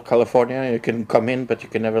Hotel California. You can come in, but you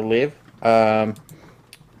can never leave.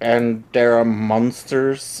 And there are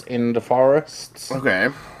monsters in the forests. Okay.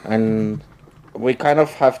 And we kind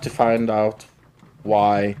of have to find out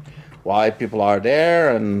why people are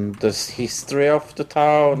there and this history of the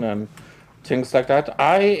town and things like that.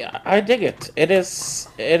 I dig it. It is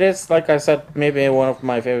like I said, maybe one of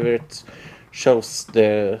my favorite shows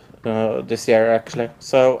this year actually.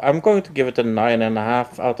 So I'm going to give it a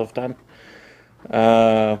 9.5 out of 10.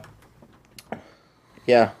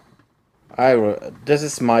 Yeah. This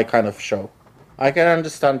is my kind of show. I can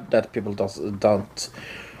understand that people don't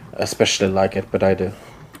especially like it, but I do.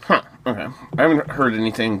 Huh. Okay. I haven't heard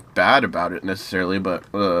anything bad about it necessarily, but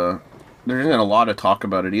there isn't a lot of talk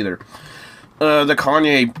about it either. The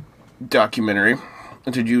Kanye documentary.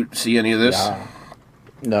 Did you see any of this? Yeah.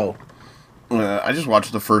 No. I just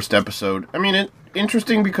watched the first episode. I mean,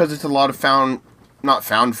 interesting because it's a lot of not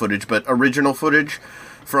found footage, but original footage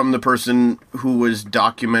from the person who was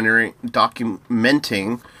documenting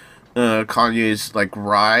Kanye's like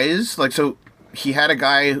rise. Like, so he had a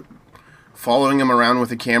guy following him around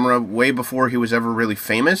with a camera way before he was ever really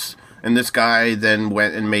famous. And this guy then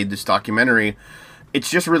went and made this documentary. It's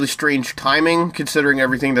just really strange timing, considering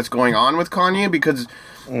everything that's going on with Kanye, because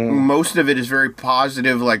most of it is very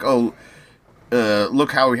positive, like,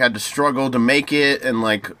 look how he had to struggle to make it, and,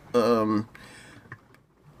 like, all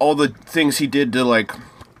the things he did to, like,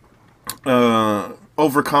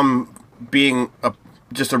 overcome being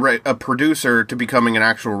just a producer to becoming an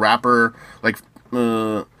actual rapper, like,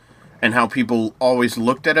 and how people always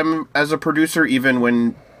looked at him as a producer,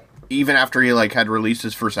 even after he, like, had released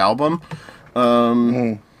his first album.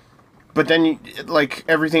 But then, like,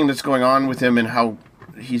 everything that's going on with him and how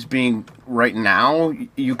he's being right now,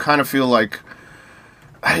 you kind of feel like,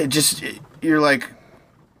 you're like,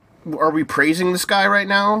 are we praising this guy right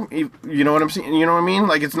now? You know what I'm saying? You know what I mean?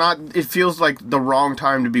 Like, it feels like the wrong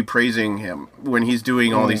time to be praising him when he's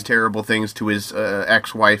doing all these terrible things to his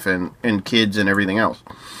ex-wife and kids and everything else.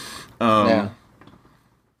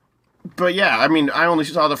 But yeah, I mean, I only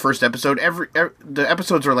saw the first episode. The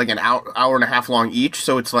episodes are like an hour and a half long each,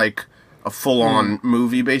 so it's like a full-on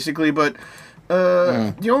movie, basically. But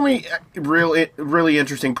the only really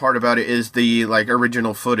interesting part about it is the, like,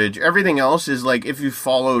 original footage. Everything else is, like, if you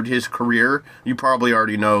followed his career, you probably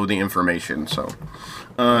already know the information. So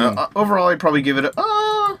overall, I'd probably give it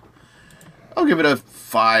I'll give it a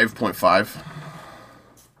 5.5.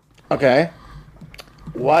 Okay.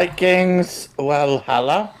 Vikings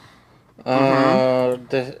Valhalla.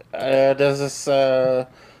 This is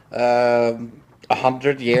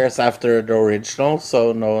 100 years after the original,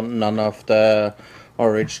 so none of the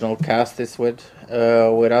original cast is with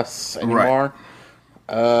us anymore.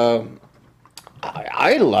 Right.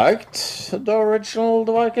 I liked the original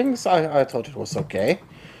The Vikings. I thought it was okay.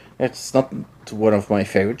 It's not one of my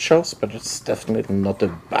favorite shows, but it's definitely not a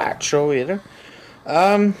bad show either.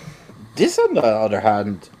 This, on the other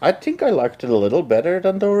hand, I think I liked it a little better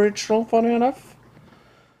than the original, funny enough.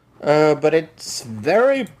 But it's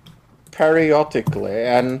very periodically,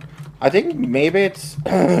 and I think maybe it's...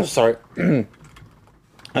 sorry.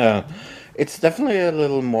 It's definitely a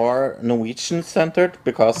little more Norwegian-centered,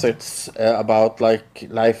 because it's about, like,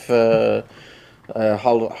 Leif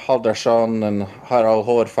Haldarsson and Harald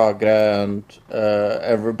Hårfagre and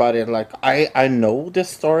everybody. Like, I know this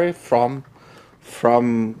story from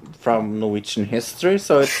Norwegian history,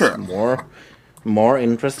 so it's more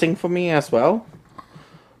interesting for me as well.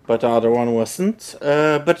 But the other one wasn't.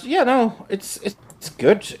 But yeah, no, it's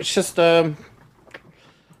good. It's just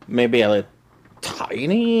maybe a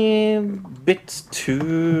tiny bit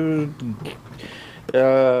too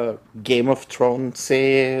Game of Thrones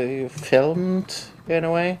filmed in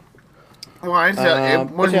a way. Well, it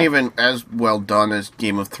wasn't even as well done as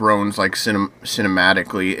Game of Thrones, like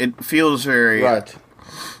cinematically. It feels very, I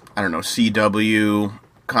don't know, CW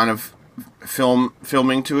kind of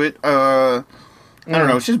filming to it. I don't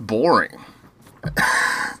know, it's just boring.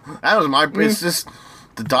 That was my. It's just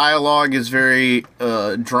the dialogue is very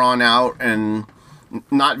drawn out and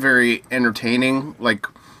not very entertaining. Like,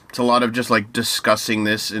 it's a lot of just, like, discussing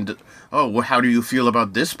this and well, how do you feel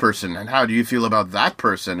about this person and how do you feel about that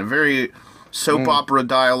person? A very soap opera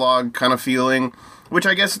dialogue kind of feeling, which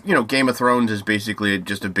I guess, you know, Game of Thrones is basically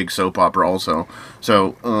just a big soap opera also.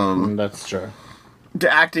 So that's true.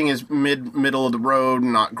 The acting is middle of the road,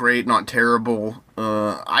 not great, not terrible.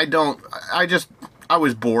 I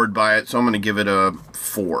was bored by it, so I'm going to give it a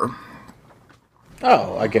 4.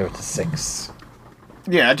 Oh, I give it a 6.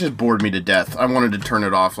 Yeah, it just bored me to death. I wanted to turn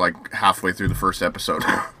it off like halfway through the first episode.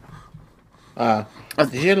 Did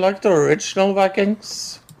you like the original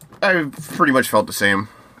Vikings? I pretty much felt the same.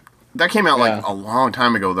 That came out like a long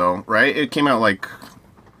time ago, though, right? It came out like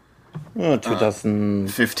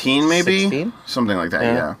 2015, maybe 16? Something like that.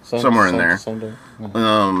 Yeah, somewhere in there.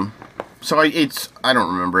 So I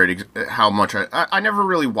don't remember how much I never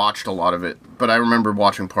really watched a lot of it, but I remember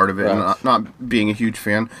watching part of it and not being a huge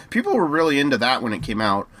fan. People were really into that when it came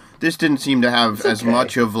out. This didn't seem to have as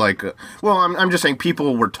much of like I'm just saying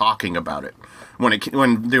people were talking about it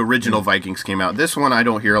when the original Vikings came out. This one I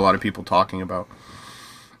don't hear a lot of people talking about.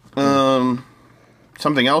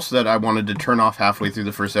 Something else that I wanted to turn off halfway through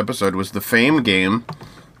the first episode was the Fame game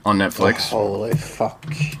on Netflix. Oh, holy fuck.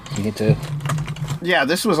 Me too. Yeah,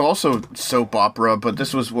 this was also soap opera, but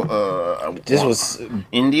this was was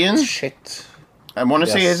Indian? Shit. I want to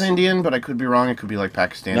say it's Indian, but I could be wrong. It could be like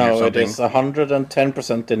Pakistani or No, something. it is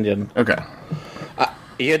 110% Indian. Okay.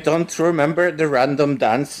 You don't remember the random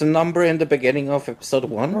dance number in the beginning of episode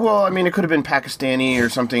 1? Well, I mean, it could have been Pakistani or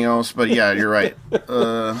something else, but yeah, you're right.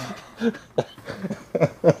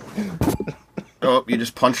 Oh, you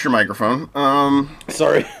just punched your microphone.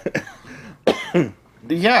 Sorry.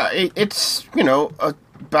 Yeah, it's,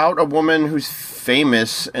 about a woman who's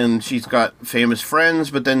famous, and she's got famous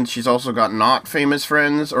friends, but then she's also got not famous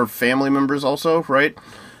friends or family members also, right?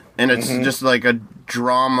 And it's just like a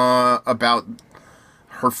drama about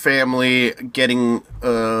her family getting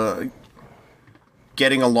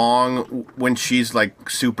along when she's like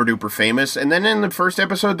super duper famous. And then in the first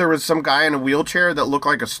episode there was some guy in a wheelchair that looked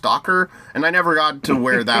like a stalker, and I never got to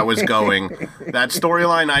where that was going. That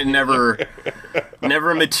storyline I never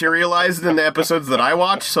materialized in the episodes that I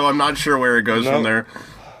watched, so I'm not sure where it goes from there.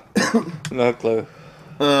 No clue.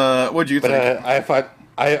 What'd you think?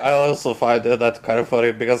 I also find that kind of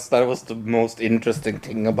funny, because that was the most interesting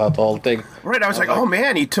thing about the whole thing. Right, I was like, oh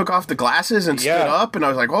man, he took off the glasses and stood up, and I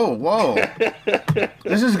was like, oh, whoa,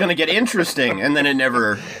 this is gonna get interesting, and then it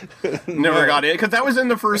never got in, because that was in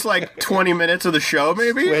the first, 20 minutes of the show,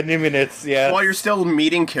 maybe? 20 minutes, yeah. While you're still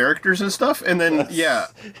meeting characters and stuff, and then, yeah.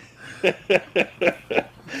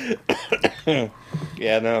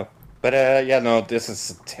 Yeah, no. But, this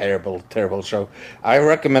is a terrible, terrible show. I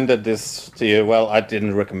recommended this to you. Well, I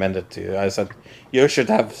didn't recommend it to you. I said, you should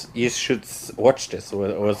watch this,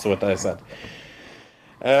 was what I said.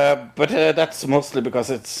 But that's mostly because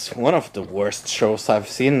it's one of the worst shows I've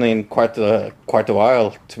seen in quite a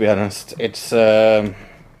while, to be honest. It's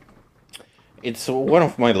one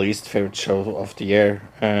of my least favorite shows of the year.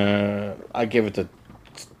 I give it a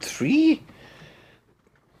 3?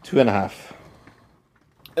 2.5.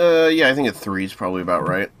 Yeah, I think a 3 is probably about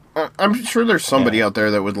right. I'm sure there's somebody out there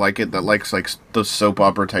that would like it, that likes those soap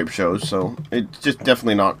opera type shows. So it's just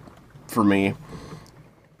definitely not for me.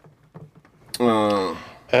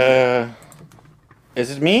 Is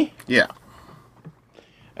it me? Yeah.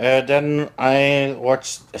 Then I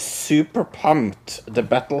watched Super Pumped: The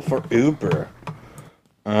Battle for Uber.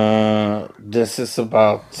 This is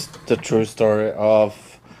about the true story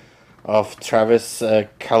of Travis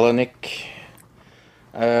Kalanick.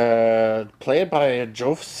 Played by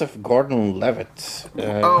Joseph Gordon-Levitt.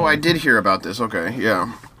 I did hear about this. Okay,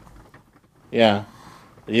 yeah. Yeah.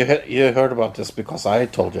 You heard about this because I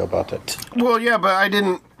told you about it. Well, yeah, but I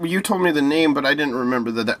didn't... You told me the name, but I didn't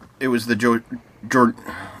remember that it was the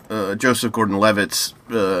Joseph Gordon-Levitt's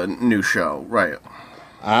new show. Right.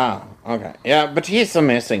 Ah, okay. Yeah, but he's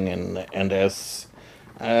amazing in this.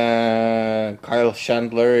 Kyle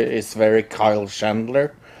Chandler is very Kyle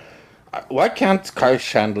Chandler. Why can't Kyle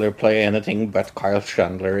Chandler play anything but Kyle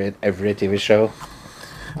Chandler in every TV show?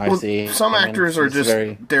 Some actors are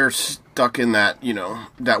just, they're stuck in that,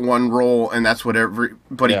 that one role, and that's what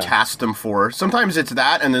everybody casts them for. Sometimes it's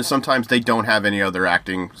that, and then sometimes they don't have any other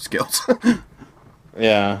acting skills.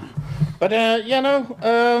 Yeah. But, did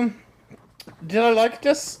I like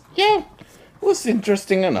this? Yeah, it was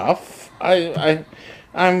interesting enough. I'm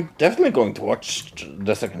definitely going to watch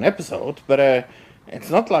the second episode, but it's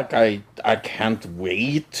not like I can't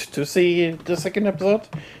wait to see the second episode.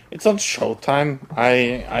 It's on Showtime.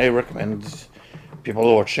 I recommend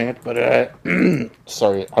people watching it, but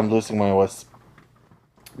sorry, I'm losing my voice.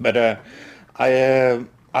 But I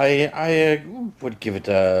would give it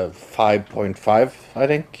a 5.5, I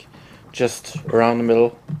think, just around the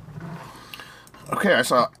middle. Okay, I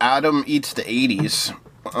saw Adam Eats the 80s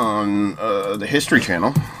on the History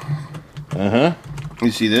Channel. Uh-huh.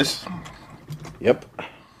 You see this? Yep.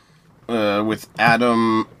 With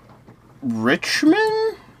Adam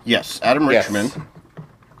Richman? Yes, Adam Richman. Yes.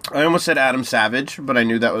 I almost said Adam Savage, but I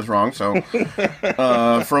knew that was wrong, so...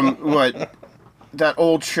 from, that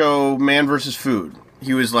old show, Man vs. Food.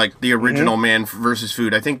 He was, the original Man vs.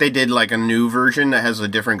 Food. I think they did, a new version that has a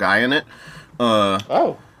different guy in it.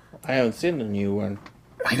 I haven't seen the new one.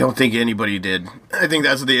 I don't think anybody did. I think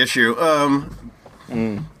that's the issue.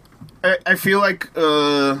 I feel like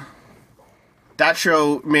that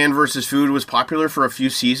show, Man vs. Food, was popular for a few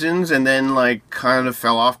seasons and then kind of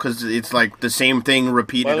fell off because it's the same thing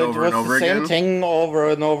repeated over and over again. Same thing over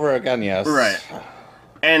and over again, yes. Right.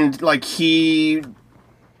 And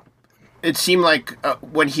it seemed like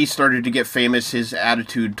when he started to get famous, his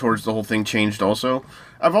attitude towards the whole thing changed also.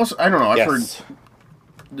 I don't know, I've heard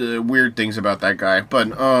the weird things about that guy, but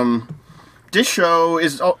this show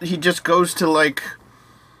is, he just goes to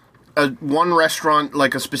one restaurant,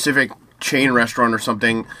 a specific chain restaurant or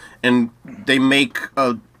something, and they make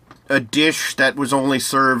a dish that was only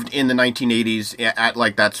served in the 1980s at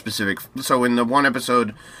that specific. So in the one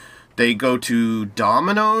episode, they go to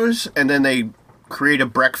Domino's, and then they create a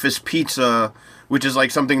breakfast pizza, which is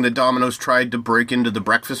something that Domino's tried to break into the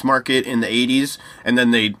breakfast market in the 80s, and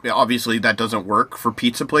then obviously that doesn't work for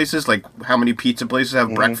pizza places. How many pizza places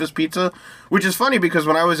have breakfast pizza? Which is funny because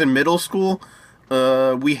when I was in middle school,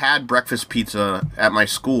 we had breakfast pizza at my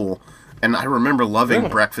school, and I remember loving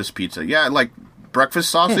breakfast pizza. Yeah, like breakfast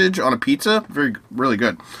sausage on a pizza, really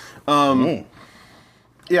good.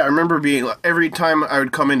 Yeah, I remember being every time I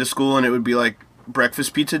would come into school and it would be like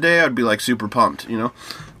breakfast pizza day, I'd be like super pumped, you know.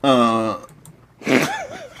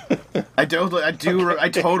 I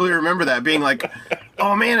totally remember that being like,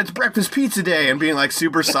 oh man, it's breakfast pizza day, and being like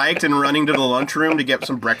super psyched and running to the lunchroom to get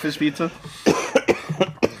some breakfast pizza.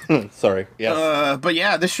 Sorry. Yes. But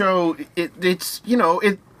yeah, this show it's you know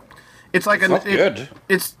it's like good.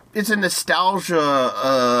 It's a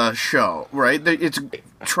nostalgia show, right? It's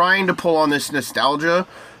trying to pull on this nostalgia,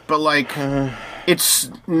 but like it's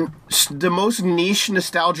the most niche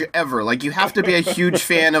nostalgia ever. Like, you have to be a huge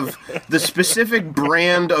fan of the specific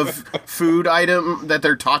brand of food item that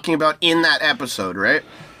they're talking about in that episode, right?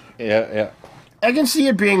 Yeah. I can see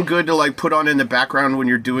it being good to like put on in the background when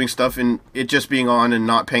you're doing stuff and it just being on and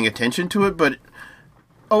not paying attention to it, but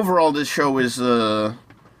overall this show is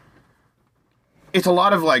it's a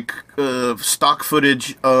lot of like stock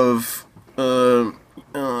footage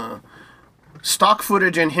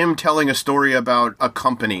and him telling a story about a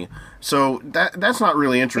company. So that's not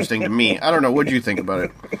really interesting to me. I don't know. What do you think about it?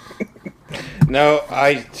 No,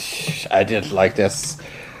 I didn't like this.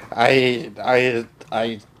 I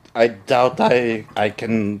doubt I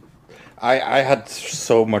can. I had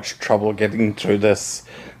so much trouble getting through this.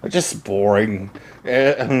 It's just boring.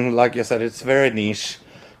 And like you said, it's very niche,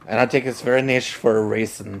 and I think it's very niche for a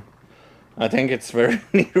reason. I think it's very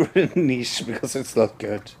niche because it's not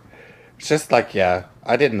good. It's just like, yeah,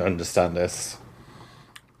 I didn't understand this.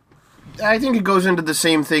 I think it goes into the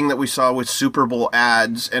same thing that we saw with Super Bowl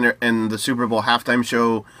ads and the Super Bowl halftime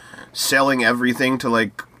show selling everything to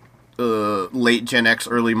like late Gen X,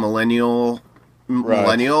 early millennials,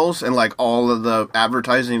 and like all of the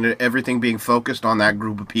advertising and everything being focused on that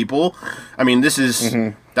group of people. I mean, this is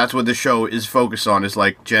that's what the show is focused on, is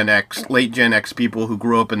like Gen X, late Gen X people who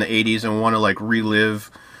grew up in the 80s and want to like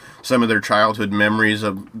relive some of their childhood memories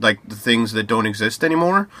of like the things that don't exist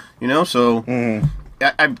anymore, you know? So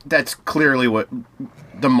that's clearly what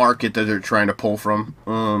the market that they're trying to pull from.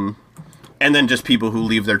 And then just people who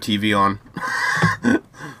leave their TV on.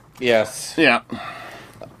 Yes. Yeah.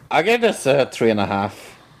 I gave this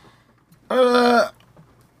 3.5.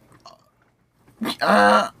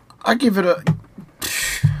 I give it a...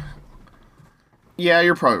 Yeah,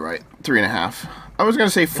 you're probably right. 3.5. I was going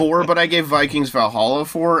to say 4, but I gave Vikings Valhalla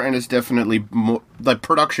 4, and it's definitely... the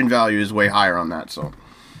production value is way higher on that, so...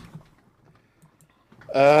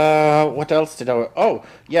 What else did I... Oh,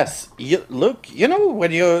 yes. Look, you know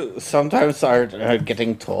when you sometimes are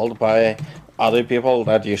getting told by other people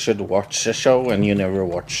that you should watch a show and you never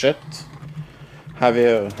watch it? Have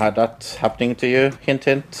you had that happening to you? Hint,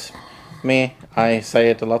 hint. Me, I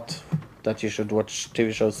say it a lot, that you should watch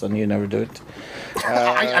TV shows and you never do it.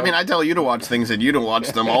 I mean, I tell you to watch things and you don't watch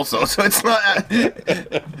them also, so it's not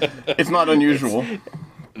unusual.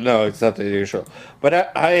 No, it's not unusual.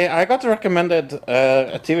 But I got recommended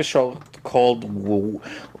a TV show called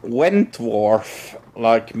Wentworth,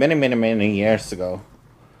 like many years ago.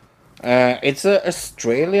 It's an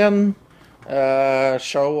Australian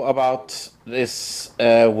show about this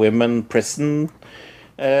women prison.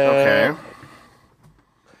 Okay.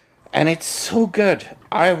 And it's so good.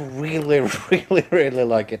 I really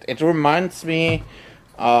like it. It reminds me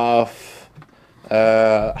of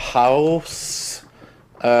House.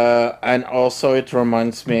 And also it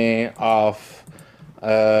reminds me of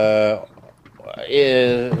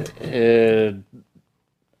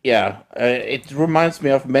it reminds me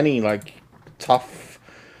of many like tough,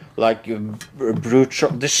 like brutal.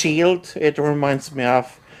 The Shield. It reminds me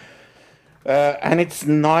of, and it's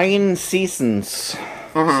 9 seasons.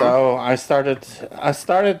 So I started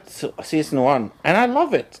season 1, and I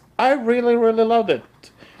love it. I really loved it.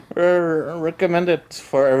 Recommend it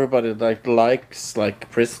for everybody that likes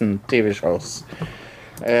like prison TV shows.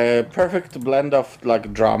 Perfect blend of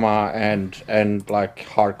like drama and like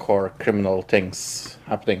hardcore criminal things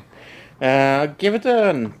happening. Give it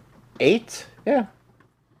an 8. Yeah,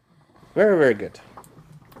 very good.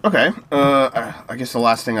 Okay. I guess the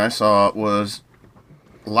last thing I saw was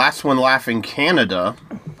Last One Laughing Canada.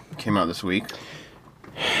 Came out this week.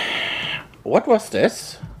 What was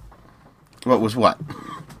this? What was what?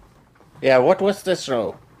 Yeah, what was this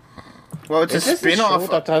show? Well, it's a spin-off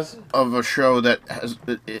of a show that has...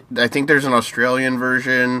 I think there's an Australian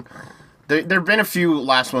version. There have been a few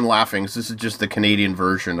Last One Laughings. This is just the Canadian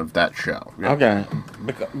version of that show. Yeah. Okay.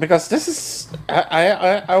 Because this is...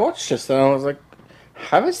 I watched this and I was like,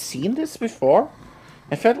 have I seen this before?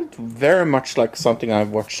 It felt very much like something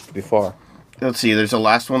I've watched before. Let's see. There's a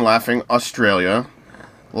Last One Laughing Australia.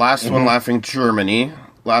 Last One Laughing Germany.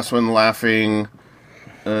 Last One Laughing.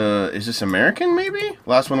 Is this American? Maybe.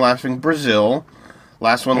 Last One Laughing Brazil.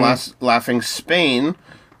 Last One Laughing Spain.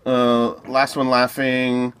 Last One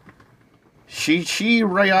Laughing.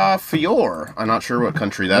 Raya Fior. I'm not sure what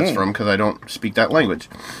country that's from because I don't speak that language.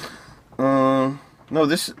 No,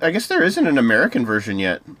 I guess there isn't an American version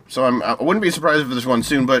yet, so I wouldn't be surprised if there's one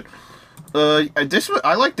soon. But I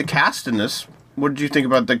like the cast in this. What did you think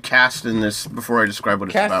about the cast in this before I describe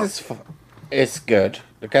what it's about? It's good.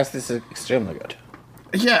 The cast is extremely good.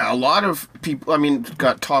 Yeah, a lot of people. I mean,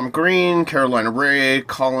 got Tom Green, Carolina Ray,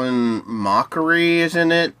 Colin Mockery is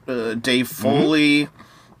in it, Dave Foley,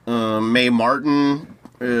 Mae Martin.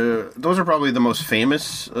 Those are probably the most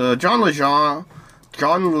famous. John Lejeune,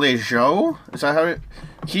 is that how it?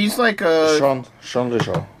 He's like Sean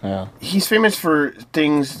Lejeune, yeah. He's famous for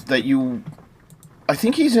things that you... I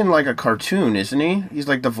think he's in like a cartoon, isn't he? He's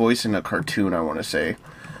like the voice in a cartoon, I want to say.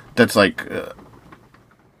 That's like...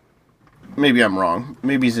 maybe I'm wrong.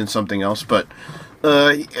 Maybe he's in something else, but...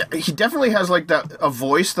 he definitely has like a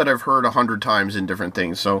voice that I've heard 100 times in different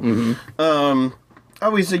things, so... he's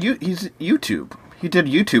YouTube. He did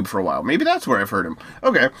YouTube for a while. Maybe that's where I've heard him.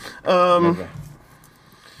 Okay. Okay.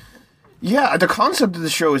 Yeah, the concept of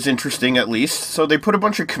the show is interesting, at least. So they put a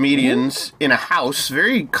bunch of comedians in a house,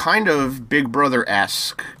 very kind of Big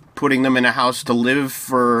Brother-esque, putting them in a house to live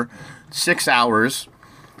for 6 hours,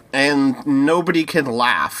 and nobody can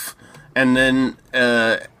laugh. And then,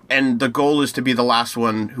 and the goal is to be the last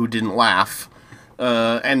one who didn't laugh.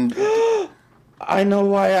 And I know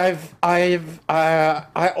why I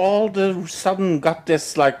all of a sudden got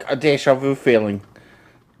this like a deja vu feeling.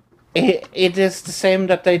 It is the same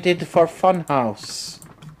that they did for Funhouse.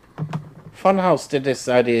 Funhouse did this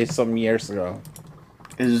idea some years ago.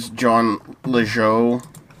 Is John Lejeune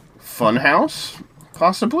Funhouse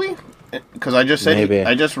possibly? Because I just said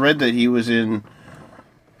I just read that he was in.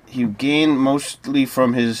 He gained mostly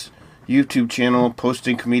from his YouTube channel,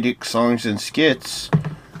 posting comedic songs and skits.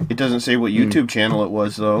 It doesn't say what YouTube channel it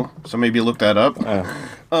was though, so maybe look that up.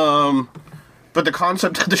 But the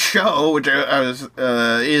concept of the show, which is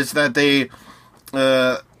that they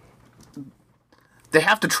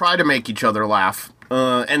have to try to make each other laugh,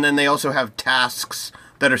 and then they also have tasks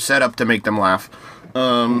that are set up to make them laugh.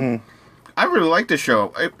 I really like this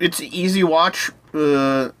show. It's an easy watch.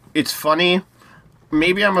 It's funny.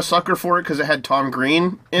 Maybe I'm a sucker for it because it had Tom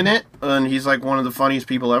Green in it, and he's like one of the funniest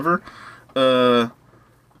people ever. Overall,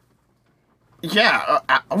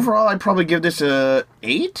 I'd probably give this a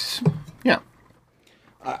 8. Yeah.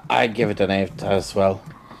 I give it an 8 as well.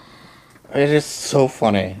 It is so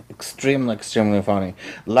funny. Extremely funny.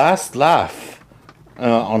 Last Laugh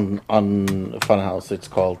on Funhouse, it's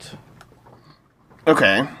called.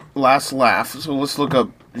 Okay, Last Laugh. So let's look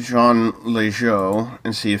up Jean Lejeune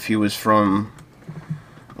and see if he was from...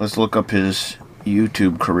 Let's look up his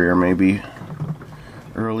YouTube career, maybe.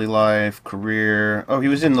 Early life, career... Oh, he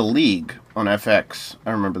was in The League on FX.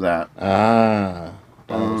 I remember that. That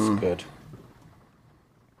was good.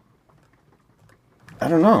 I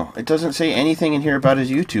don't know. It doesn't say anything in here about his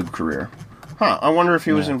YouTube career. Huh, I wonder if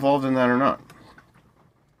he was involved in that or not.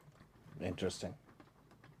 Interesting.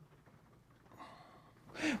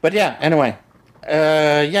 But yeah, anyway.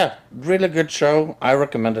 Really good show. I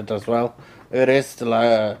recommend it as well. It is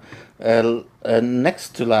the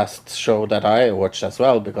next to last show that I watched as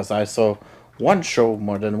well, because I saw one show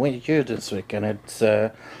more than you this week, and it's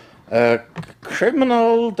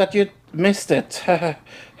Criminal that you missed it.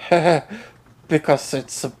 Because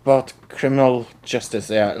it's about criminal justice.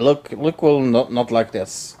 Yeah, Luke will not like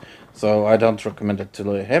this, so I don't recommend it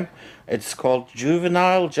to him. It's called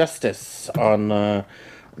Juvenile Justice on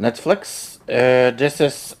Netflix. This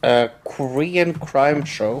is a Korean crime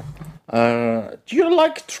show. Do you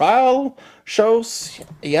like trial shows?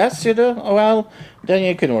 Yes, you do? Oh, well, then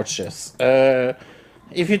you can watch this.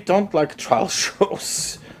 If you don't like trial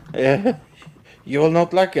shows, you will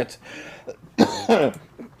not like it.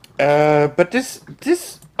 But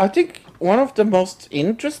this, I think one of the most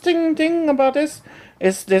interesting thing about this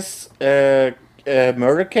is this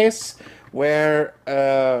murder case where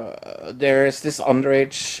there is this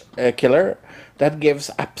underage killer that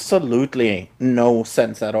gives absolutely no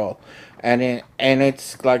sense at all, and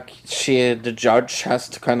it's like the judge has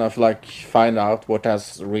to kind of like find out what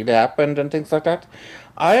has really happened and things like that.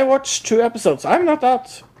 I watched 2 episodes. I'm not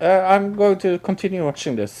out. I'm going to continue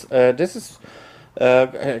watching this. This is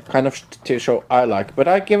kind of TV show I like, but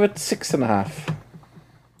I give it 6.5.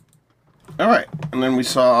 All right, and then we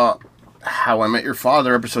saw How I Met Your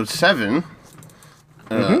Father, episode 7.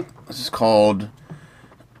 This is called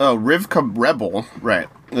Rivka Rebel, right?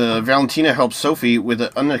 Valentina helps Sophie with an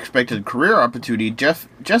unexpected career opportunity.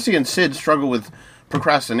 Jesse and Sid struggle with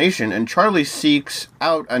procrastination, and Charlie seeks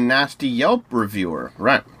out a nasty Yelp reviewer.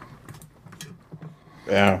 Right.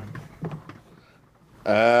 Yeah.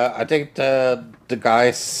 I think the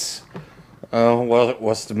guys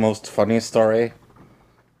was the most funny story.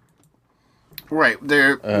 Right.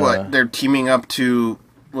 They're teaming up to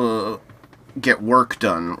get work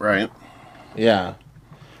done, right? Yeah.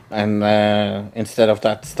 And instead of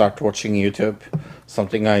that, start watching YouTube.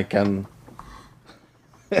 Something I can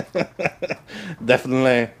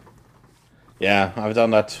definitely. Yeah, I've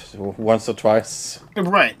done that once or twice.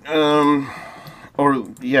 Right. Or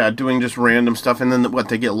doing just random stuff, and then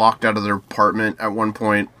they get locked out of their apartment at one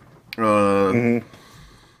point,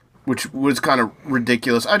 which was kind of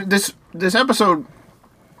ridiculous. This episode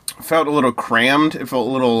felt a little crammed. It felt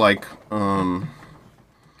a little like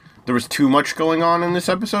there was too much going on in this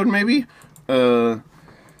episode, maybe.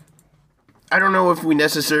 I don't know if we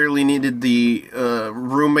necessarily needed the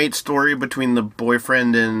roommate story between the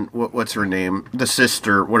boyfriend and what's her name? The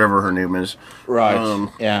sister, whatever her name is. Right,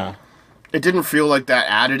 yeah. It didn't feel like that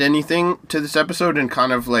added anything to this episode and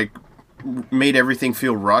kind of like made everything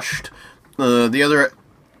feel rushed. The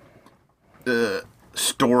other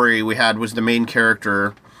story we had was the main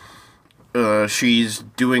character. She's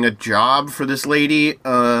doing a job for this lady,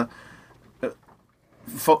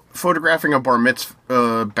 photographing a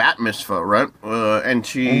bat mitzvah, right? And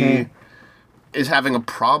she is having a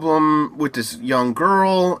problem with this young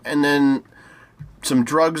girl, and then some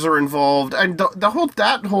drugs are involved. And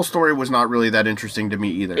that whole story was not really that interesting to me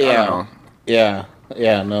either. Yeah. I don't know. Yeah.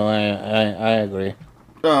 No, I agree.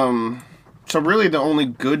 So really, the only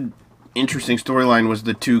good, interesting storyline was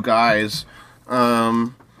the two guys.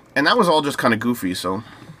 And that was all just kind of goofy, so.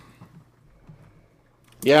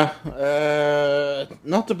 Yeah,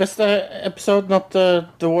 not the best episode, not the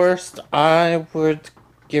worst. I would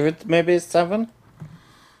give it maybe 7.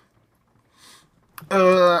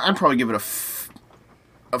 I'd probably give it a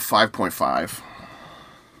 5.5.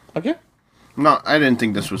 Okay. No, I didn't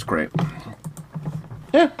think this was great.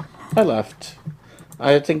 Yeah, I laughed.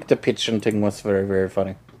 I think the pigeon thing was very, very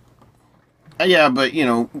funny. Yeah, but,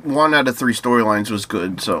 1 out of 3 storylines was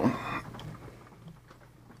good, so.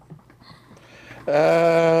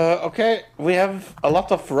 Okay, we have a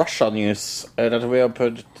lot of Russia news that we have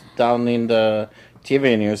put down in the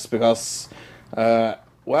TV news because,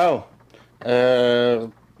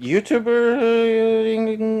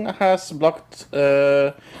 YouTuber has blocked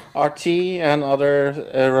RT and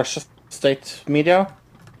other Russia state media.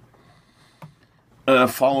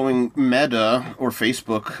 Following Meta, or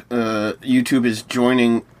Facebook, YouTube is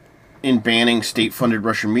joining in banning state-funded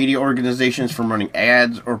Russian media organizations from running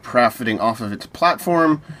ads or profiting off of its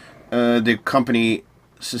platform. The company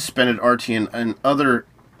suspended RT and other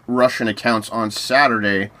Russian accounts on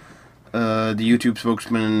Saturday. The YouTube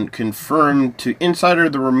spokesman confirmed to Insider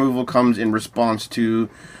the removal comes in response to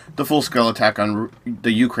the full-scale attack on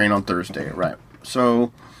the Ukraine on Thursday. Right.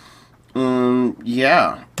 So,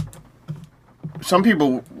 yeah. Some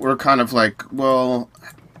people were kind of like, well,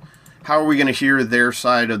 how are we going to hear their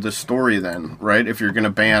side of the story then, right? If you're going to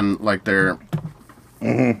ban like their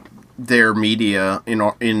media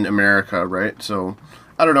in America, right? So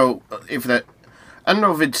I don't know if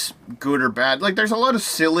it's good or bad. Like, there's a lot of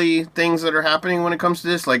silly things that are happening when it comes to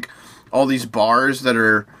this, like all these bars that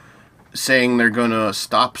are saying they're going to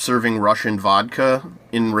stop serving Russian vodka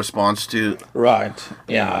in response to. Right.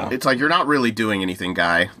 Yeah. It's like, you're not really doing anything,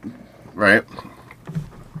 guy. Right?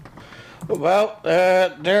 Well,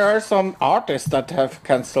 there are some artists that have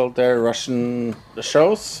cancelled their Russian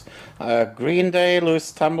shows. Green Day,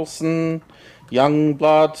 Louis Tomlinson,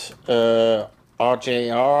 Youngblood,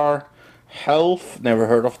 RJR, Health, never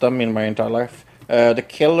heard of them in my entire life. The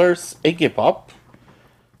Killers, Iggy Pop,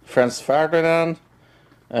 Franz Ferdinand,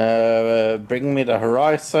 Bring Me the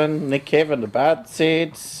Horizon, Nick Cave and the Bad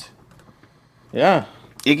Seeds. Yeah.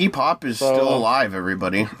 Iggy Pop is still alive,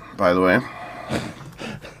 everybody, by the way.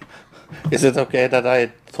 Is it okay that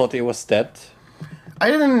I thought he was dead? I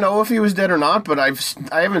didn't know if he was dead or not, but I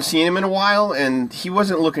haven't seen him in a while, and he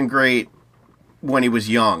wasn't looking great when he was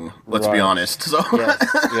young. Let's be honest. So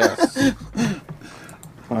yes.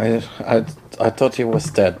 I thought he was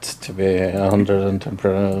dead, to be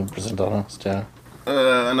 110% honest. Yeah.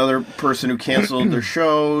 Another person who canceled their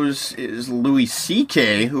shows is Louis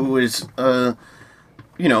C.K., who is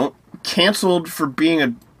canceled for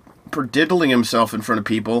diddling himself in front of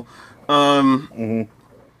people.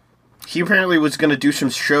 He apparently was going to do some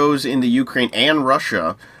shows in the Ukraine and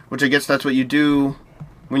Russia, which I guess that's what you do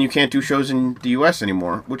when you can't do shows in the U.S.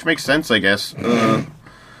 anymore, which makes sense, I guess.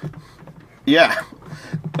 Yeah.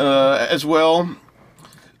 As well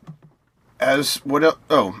as what else?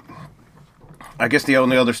 Oh, I guess the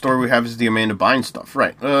only other story we have is the Amanda Bynes stuff,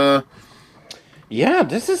 right? Yeah,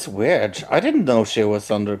 this is weird. I didn't know she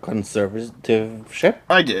was under conservatorship.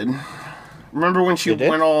 I did. Remember when she You did?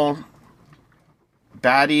 went all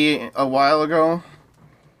batty a while ago?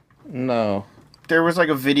 No. There was like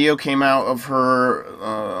a video came out of her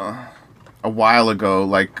a while ago,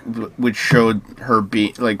 like which showed her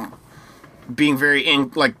being very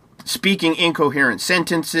speaking incoherent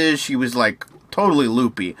sentences. She was like totally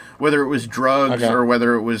loopy. Whether it was drugs Okay. or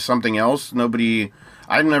whether it was something else,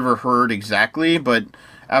 I've never heard exactly. But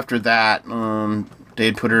after that, they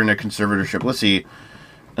had put her in a conservatorship. Let's see.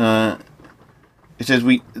 It says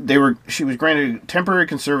she was granted temporary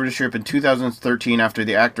conservatorship in 2013 after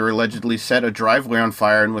the actor allegedly set a driveway on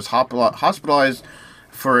fire and was hospitalized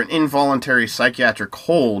for an involuntary psychiatric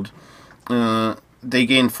hold. They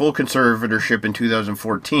gained full conservatorship in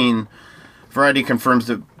 2014. Variety confirms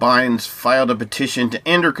that Bynes filed a petition to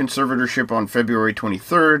end her conservatorship on February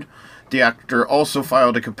 23rd. The actor also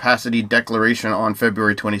filed a capacity declaration on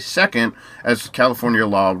February 22nd, as California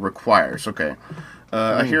law requires. Okay.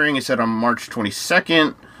 A hearing is set on March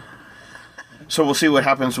 22nd. So we'll see what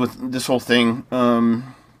happens with this whole thing.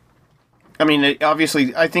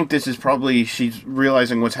 Obviously, I think this is probably she's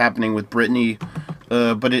realizing what's happening with Britney.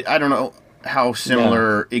 But I don't know how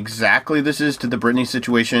similar exactly this is to the Britney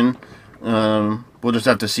situation. We'll just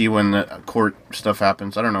have to see when the court stuff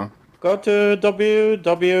happens. I don't know. Go to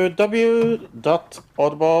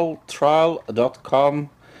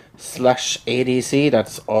www.audibletrial.com/ADC.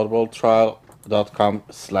 That's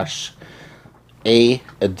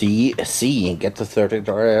audibletrial.com/ADC. Get the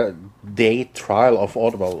 30-day trial of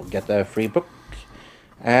Audible. Get a free book.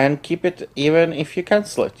 And keep it even if you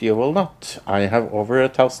cancel it. You will not. I have over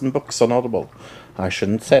 1,000 books on Audible. I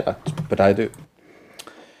shouldn't say that, but I do.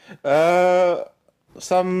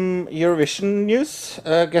 Some Eurovision news.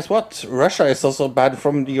 Guess what? Russia is also banned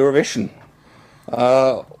from the Eurovision.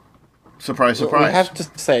 Surprise, surprise. We have to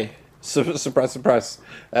say, surprise, surprise.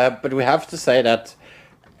 But we have to say that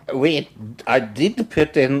I did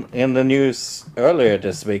put in the news earlier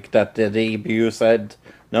this week that the EBU said,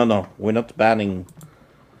 no, we're not banning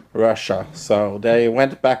Russia. So they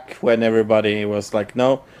went back when everybody was like,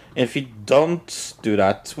 no, if you don't do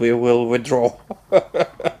that, we will withdraw.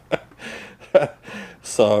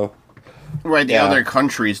 So, Right, the yeah. other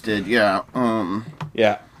countries did, yeah.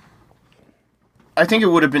 Yeah. I think it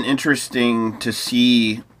would have been interesting to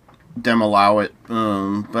see them allow it,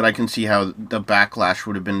 but I can see how the backlash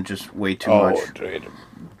would have been just way too much. It'd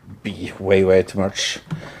be way too much.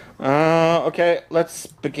 Okay, let's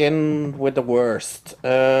begin with the worst.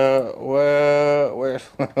 Where where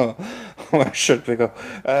should we go?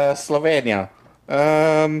 Slovenia.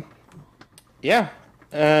 Yeah.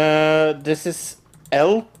 This is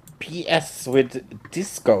LPS with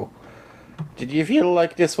Disco. Did you feel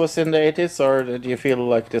like this was in the 80s, or did you feel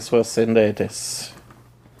like this was in the 80s?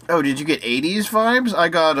 Oh, did you get 80s vibes? I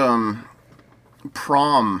got,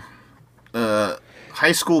 prom.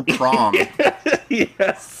 High school prom.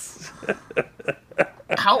 Yes.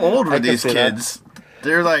 How old were I can these see that. kids?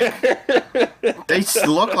 They're like, they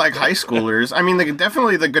look like high schoolers. I mean,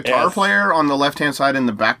 definitely the guitar Yes. player on the left-hand side and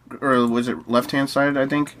the back, or was it left-hand side, I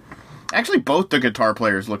think? Actually, both the guitar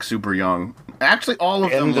players look super young. Actually, all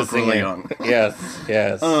of them And the look really singing. young. Yes.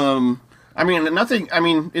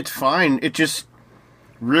 It's fine. It just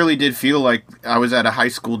really did feel like I was at a high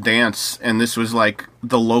school dance, and this was like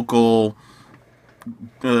the local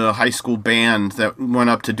high school band that went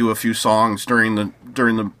up to do a few songs during the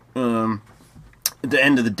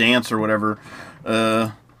end of the dance or whatever.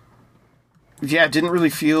 Yeah, it didn't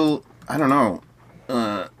really feel. I don't know.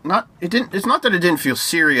 It's not that it didn't feel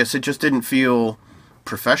serious. It just didn't feel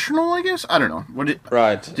professional. I guess I don't know.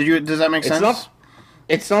 Right. Does that make sense?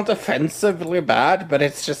 It's not offensively bad, but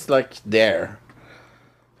it's just like there.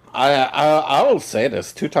 I will say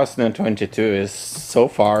this: 2022 is so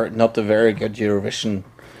far not a very good Eurovision.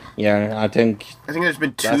 Yeah, I think there's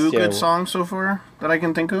been Last two year- good songs so far that I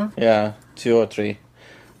can think of. 2 or 3.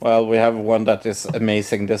 Well, we have one that is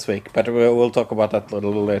amazing this week, but we'll talk about that a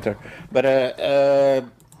little later. But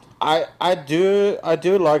I do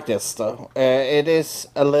like this though. It is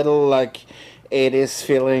a little like 80s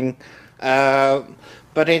feeling,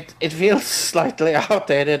 but it feels slightly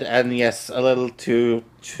outdated and yes, a little too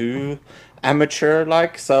amateur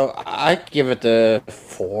like. So I give it a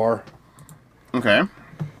 4. Okay.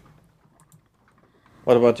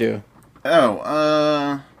 What about you?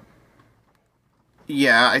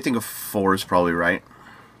 Yeah, I think a 4 is probably right.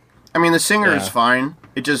 I mean, the singer is Yeah. fine.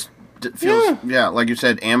 It just feels, yeah, like you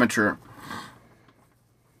said, amateur.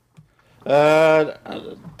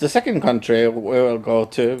 The second country we will go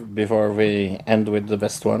to before we end with the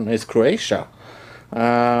best one is Croatia,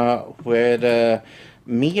 with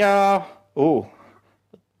Mia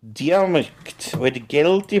Diamict with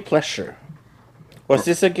Guilty Pleasure. Was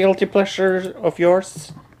this a guilty pleasure of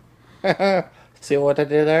yours? See what I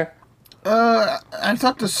did there? I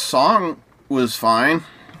thought the song was fine.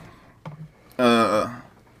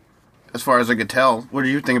 As far as I could tell. What do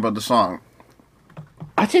you think about the song?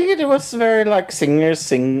 I think it was very like singer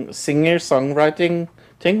songwriting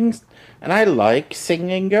things, and I like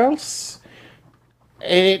singing girls.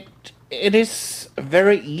 It is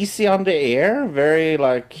very easy on the air, very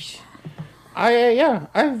like I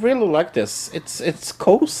really like this. It's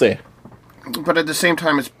cozy. But at the same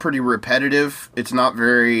time, it's pretty repetitive. It's not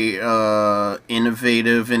very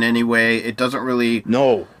innovative in any way. It doesn't really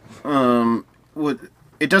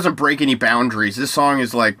it doesn't break any boundaries. This song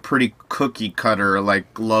is like pretty cookie cutter,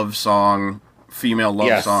 like love song, female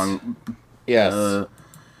love song. Yes.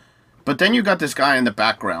 But then you got this guy in the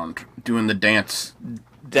background doing the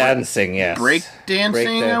dancing, yes. Break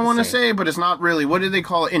dancing, I want to say, but it's not really. What do they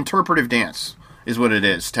call it? Interpretive dance is what it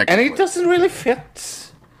is, technically. And it doesn't really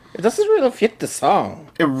fit. It doesn't really fit the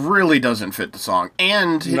song. It really doesn't fit the song.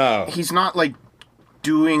 And he's not, like,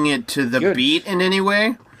 doing it to the beat in any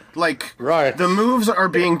way. Like, the moves are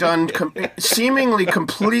being done seemingly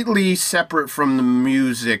completely separate from the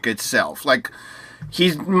music itself. Like, he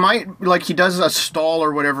does a stall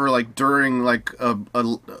or whatever, like, during, like, a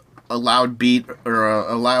loud beat or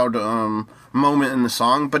a loud moment in the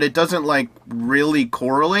song, but it doesn't, like, really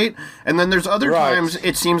correlate. And then there's other times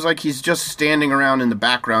it seems like he's just standing around in the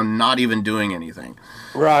background, not even doing anything.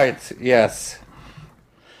 Right, yes.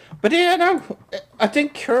 But yeah, no, I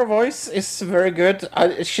think her voice is very good.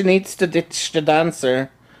 She needs to ditch the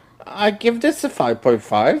dancer. I give this a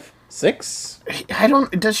 5.5, 6.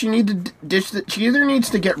 Does she need to ditch she either needs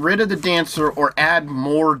to get rid of the dancer or add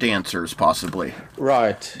more dancers, possibly.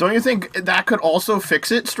 Right. Don't you think that could also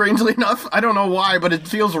fix it, strangely enough? I don't know why, but it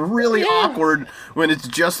feels really awkward when it's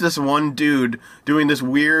just this one dude doing this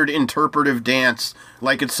weird interpretive dance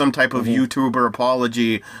like it's some type of YouTuber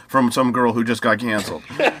apology from some girl who just got canceled.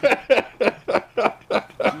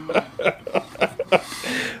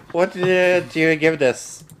 What do you give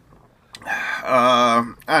this?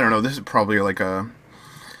 I don't know. This is probably like a...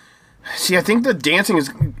 See, I think the dancing is...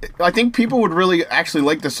 I think people would really actually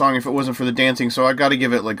like this song if it wasn't for the dancing, so I gotta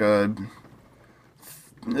give it like a...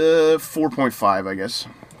 4.5, I guess.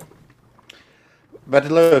 But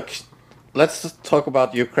look, let's talk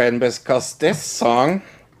about Ukraine, because this song...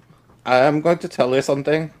 I'm going to tell you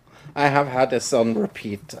something. I have had this on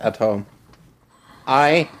repeat at home.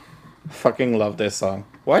 I fucking love this song.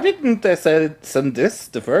 Why didn't they send this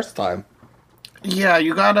the first time? Yeah,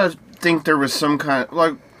 you gotta think there was some kind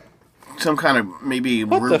of maybe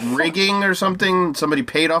rigging or something. Somebody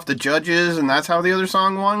paid off the judges, and that's how the other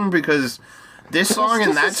song won. Because this song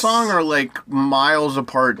and that song are like miles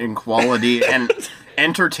apart in quality and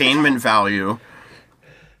entertainment value.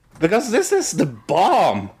 Because this is the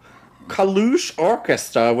bomb. Kalush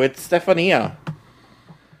Orchestra with Stefania.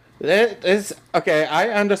 It is okay. I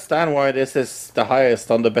understand why this is the highest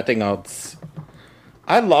on the betting odds.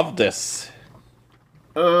 I love this.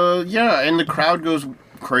 Yeah, and the crowd goes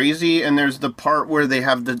crazy, and there's the part where they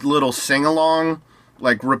have the little sing-along,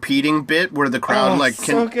 like, repeating bit, where the crowd,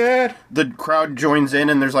 so good. The crowd joins in,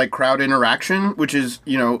 and there's, like, crowd interaction, which is,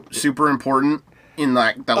 super important in,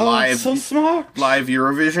 like, the live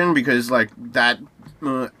Eurovision, because, like, that,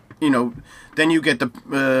 then you get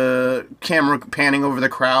the camera panning over the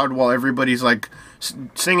crowd while everybody's, like,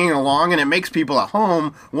 singing along, and it makes people at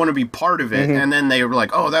home want to be part of it, and then they were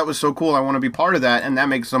like, oh, that was so cool, I want to be part of that, and that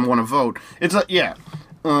makes them want to vote. It's like,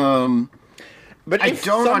 but I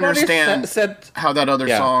don't understand how that other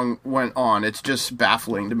song went on. It's just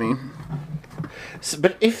baffling to me.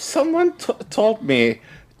 But if someone told me,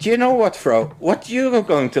 do you know what, Fro? What you're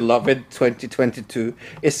going to love in 2022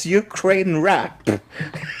 is Ukraine rap.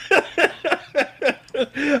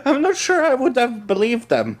 I'm not sure I would have believed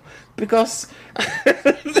them. Because...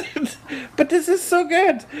 but this is so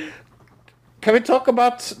good. Can we talk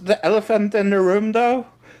about the elephant in the room, though?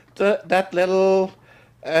 That little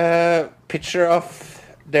picture of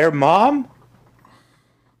their mom?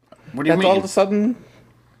 What do you mean? That all of a sudden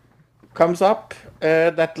comes up,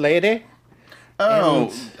 that lady.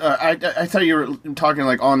 Oh, I thought you were talking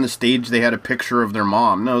like on the stage they had a picture of their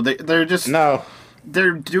mom. No, they're just... No.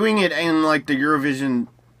 They're doing it in like the Eurovision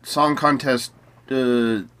Song Contest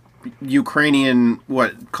Ukrainian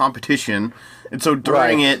competition, and so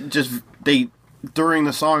during it, just they during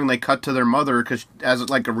the song they cut to their mother as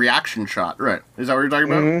like a reaction shot, right? Is that what you're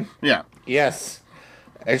talking about? Yeah. Yes.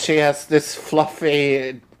 And she has this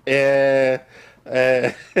fluffy vest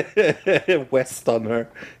on her,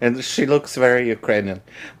 and she looks very Ukrainian.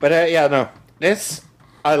 But yeah, no, this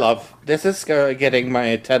I love. This is getting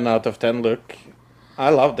my 10 out of 10 look. I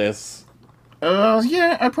love this.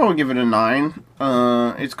 Yeah, I'd probably give it a 9.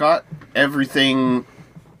 It's got everything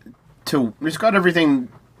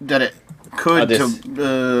that it could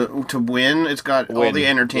to win. It's got all the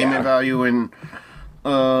entertainment value and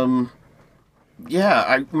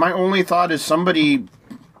my only thought is somebody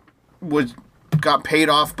got paid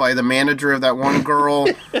off by the manager of that one girl,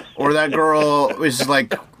 or that girl is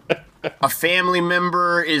like a family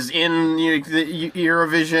member is in the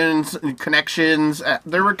Eurovision connections.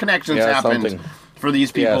 There were connections happened for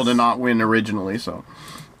these people to not win originally. So,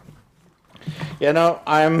 you know,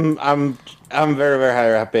 I'm very,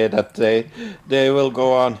 very happy that they will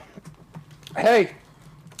go on. Hey,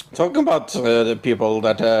 talking about the people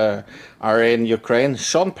that are in Ukraine,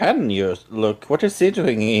 Sean Penn, what is he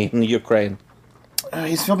doing in Ukraine?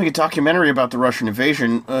 He's filming a documentary about the Russian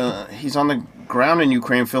invasion. He's on the ground in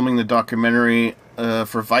Ukraine filming the documentary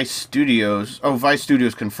for Vice Studios. Oh, Vice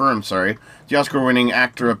Studios confirmed, sorry. The Oscar-winning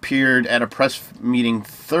actor appeared at a press meeting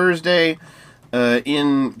Thursday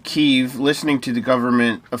in Kyiv, listening to the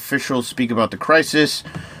government officials speak about the crisis.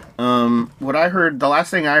 The last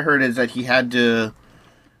thing I heard is that he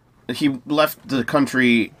left the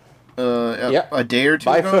country a day or two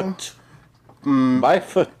ago. By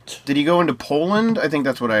foot. Did he go into Poland? I think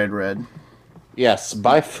that's what I had read. Yes,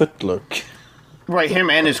 by foot, look. Right,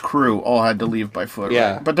 him and his crew all had to leave by foot.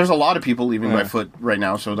 Yeah. Right? But there's a lot of people leaving by foot right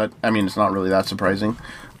now, so it's not really that surprising.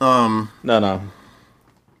 No.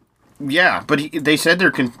 Yeah, but they said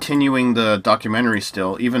they're continuing the documentary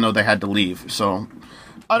still, even though they had to leave. So,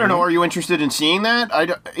 I don't know. Are you interested in seeing that?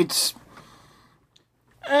 It's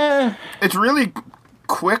really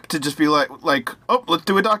quick to just be like, oh, let's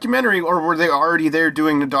do a documentary, or were they already there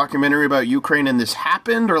doing the documentary about Ukraine and this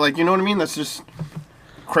happened, or like, you know what I mean? That's just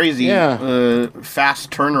crazy,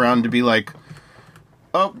 fast turnaround to be like,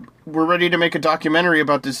 oh, we're ready to make a documentary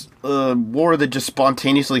about this war that just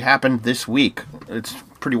spontaneously happened this week. It's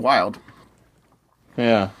pretty wild.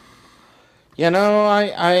 Yeah. You know,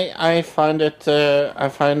 I find it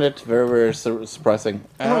very, very surprising.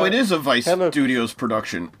 Oh, it is a Vice Studios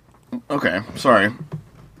production. Okay, sorry.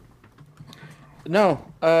 No,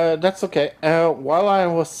 that's okay. While I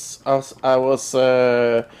was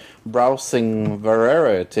browsing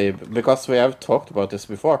Variety, because we have talked about this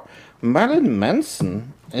before, Marilyn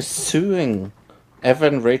Manson is suing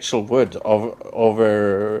Evan Rachel Wood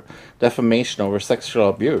over defamation over sexual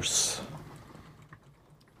abuse.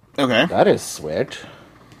 Okay. That is weird.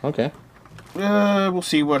 Okay. We'll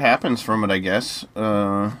see what happens from it, I guess.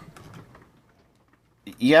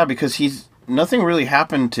 Yeah, because nothing really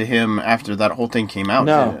happened to him after that whole thing came out.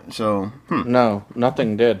 No. Did it? So, No,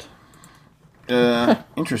 nothing did.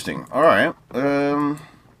 Interesting. All right.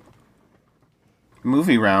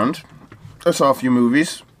 Movie round. I saw a few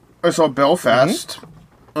movies. I saw Belfast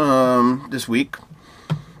this week.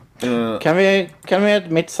 Can we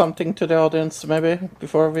admit something to the audience maybe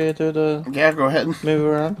before we do the go ahead. movie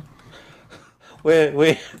round?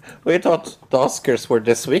 We thought the Oscars were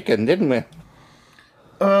this weekend, didn't we?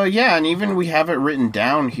 Yeah, and even we have it written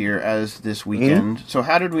down here as this weekend. So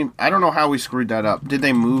how did we... I don't know how we screwed that up. Did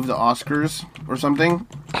they move the Oscars or something?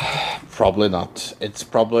 Probably not. It's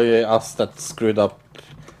probably us that screwed up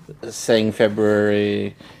saying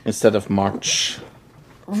February instead of March.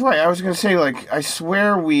 Right, I was going to say, like, I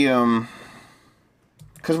swear we...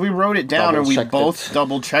 Because we wrote it down and we both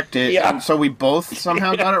double-checked it. Yeah. And so we both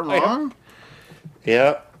somehow got it wrong?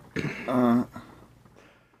 Yeah.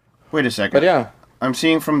 Wait a second. But yeah. I'm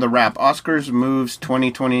seeing from the Wrap, Oscars moves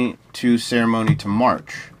 2022 ceremony to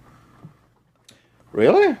March.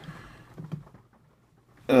 Really?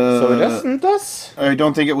 So it isn't us? I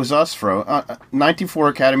don't think it was us, Fro. 94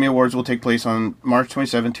 Academy Awards will take place on March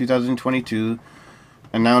 27, 2022.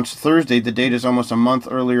 Announced Thursday, the date is almost a month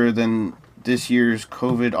earlier than this year's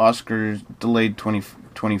COVID Oscars, delayed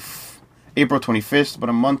April 25th, but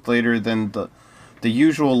a month later than the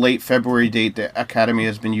usual late February date the Academy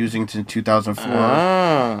has been using since 2004.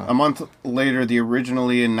 A month later, the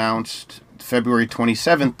originally announced February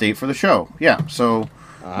 27th date for the show. Yeah, so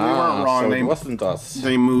we weren't wrong. So it wasn't us.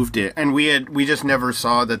 They moved it, and we just never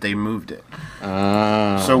saw that they moved it.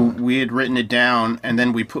 So we had written it down, and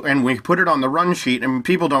then we put it on the run sheet. And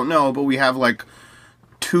people don't know, but we have like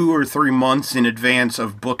 2 or 3 months in advance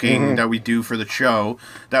of booking that we do for the show.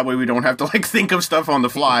 That way we don't have to like think of stuff on the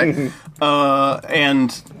fly.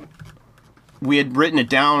 And we had written it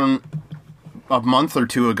down a month or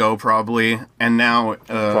two ago, probably, and now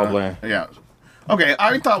Probably. yeah. Okay,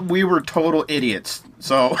 I thought we were total idiots.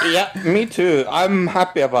 So Yeah, me too. I'm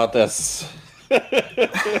happy about this.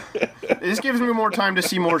 this gives me more time to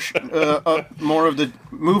see more of the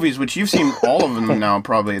movies, which you've seen all of them now,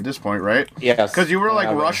 probably at this point, right? Yes. Because you were like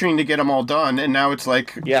I have. rushing to get them all done, and now it's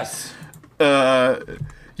like Yes.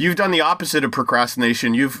 you've done the opposite of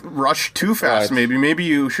procrastination. You've rushed too fast. Right. Maybe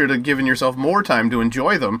you should have given yourself more time to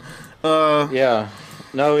enjoy them. Yeah.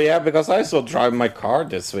 No, yeah, because I still drive my car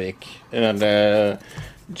this week, and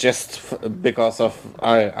because of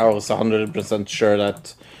I was 100% sure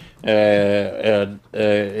that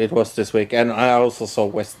it was this week, and I also saw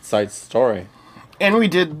West Side Story. And we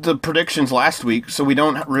did the predictions last week, so we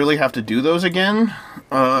don't really have to do those again.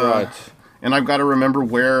 Right. And I've got to remember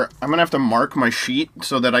where I'm gonna have to mark my sheet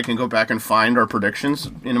so that I can go back and find our predictions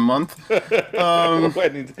in a month.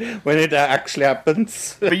 When it actually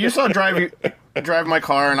happens. But you saw drive my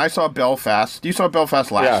car, and I saw Belfast. You saw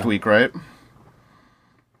Belfast last Yeah. week, right?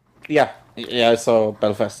 Yeah, I saw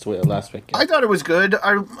Belfast last week. I thought it was good.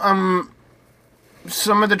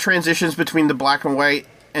 Some of the transitions between the black and white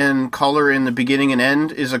and color in the beginning and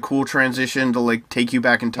end is a cool transition to like take you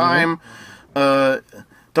back in time.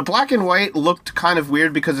 The black and white looked kind of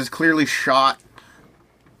weird because it's clearly shot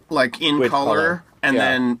like in With color and Yeah.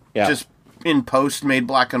 then Yeah. just in post made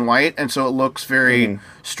black and white, and so it looks very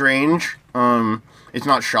strange. It's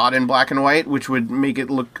not shot in black and white, which would make it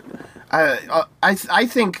look. I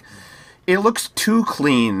think it looks too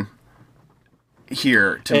clean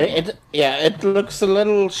here to me. It looks a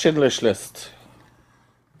little Schindler's List.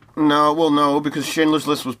 No, because Schindler's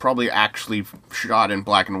List was probably actually shot in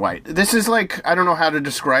black and white. This is like, I don't know how to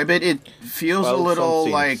describe it. It feels a Well, little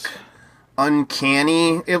some like scenes.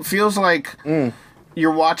 uncanny. It feels like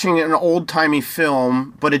you're watching an old-timey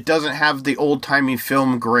film, but it doesn't have the old-timey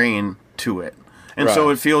film grain to it. And so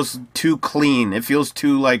Right. it feels too clean. It feels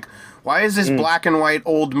too like, why is this black and white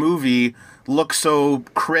old movie look so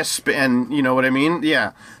crisp and, you know what I mean?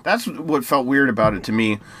 Yeah, that's what felt weird about it to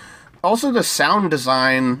me. Also, the sound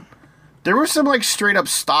design, there were some like straight up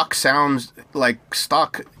stock sounds, like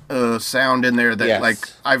stock sound in there that Yes. like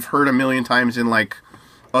I've heard a million times in like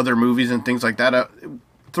other movies and things like that. It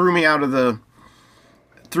threw me out of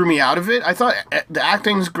it. I thought the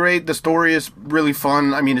acting's great. The story is really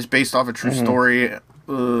fun. I mean, it's based off a true story.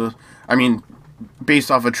 Based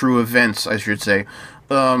off of true events, I should say.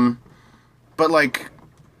 But like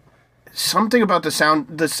something about the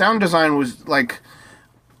sound design was like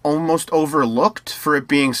almost overlooked for it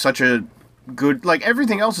being such a good, like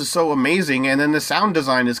everything else is so amazing, and then the sound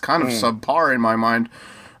design is kind of subpar in my mind.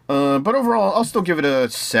 But overall, I'll still give it a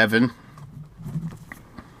 7.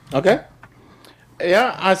 Okay.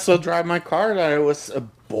 Yeah, I still drive my car, and it was a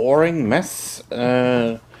boring mess.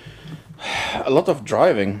 A lot of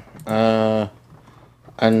driving. And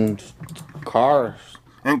cars.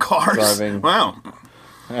 And cars. Driving. Wow.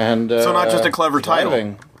 And So not just a clever title.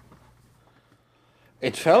 driving.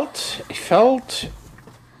 It felt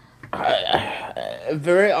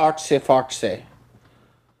very artsy-fartsy.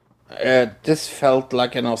 This felt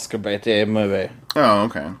like an Oscar-bait movie. Oh,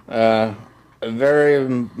 okay. Very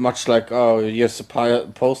much like, oh, you're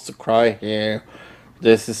supposed to cry here.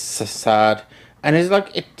 This is so sad. And it's like,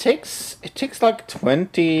 it takes like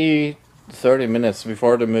 20, 30 minutes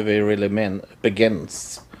before the movie really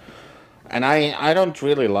begins. And I don't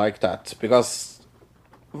really like that, because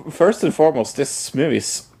first and foremost, this movie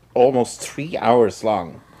is almost 3 hours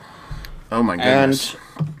long. Oh my goodness.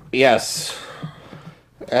 And yes,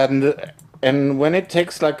 and when it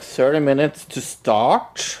takes like 30 minutes to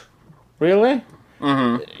start, really,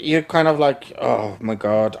 you're kind of like, oh my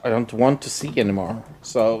god, I don't want to see anymore.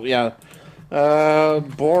 So yeah,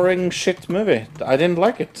 boring shit movie. I didn't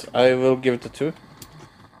like it. I will give it a 2.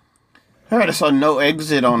 Alright, I saw No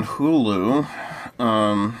Exit on Hulu.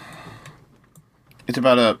 It's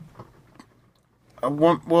about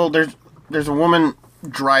there's a woman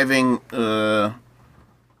driving, and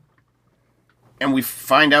we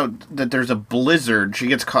find out that there's a blizzard. She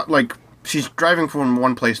gets caught, like, she's driving from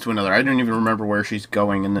one place to another. I don't even remember where she's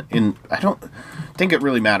going, I don't think it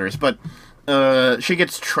really matters, but she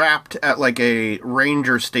gets trapped at, like, a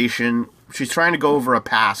ranger station. She's trying to go over a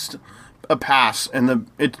pass, and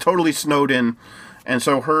it's totally snowed in, and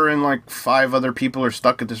so her and, like, 5 other people are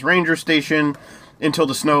stuck at this ranger station until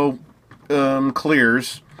the snow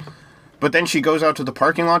clears. But then she goes out to the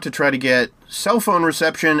parking lot to try to get cell phone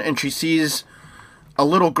reception, and she sees a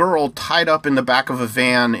little girl tied up in the back of a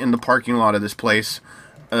van in the parking lot of this place.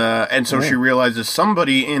 And so she realizes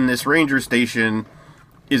somebody in this ranger station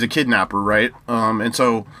is a kidnapper, right? And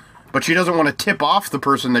so but she doesn't want to tip off the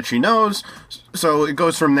person that she knows. So it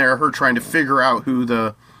goes from there, her trying to figure out who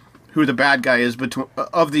the bad guy is between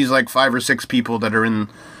of these like 5 or 6 people that are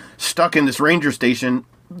stuck in this ranger station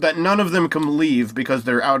that none of them can leave because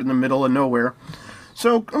they're out in the middle of nowhere.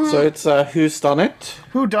 So it's Who's Done It?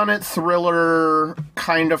 whodunit thriller,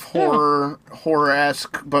 kind of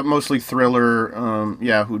horror-esque, but mostly thriller.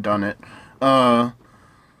 Whodunit.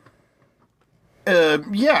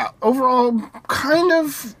 Overall, kind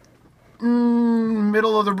of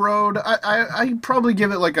middle of the road. I'd probably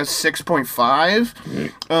give it like a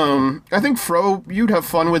 6.5. I think Fro, you'd have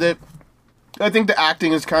fun with it. I think the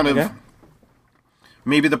acting is kind of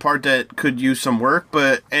maybe the part that could use some work,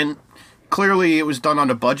 and clearly it was done on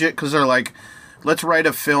a budget because they're like, let's write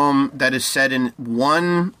a film that is set in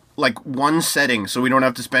one setting, so we don't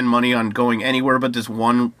have to spend money on going anywhere but this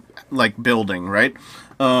one like building, right?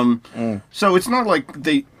 So it's not like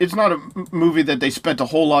it's not a movie that they spent a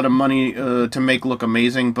whole lot of money to make look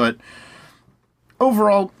amazing, but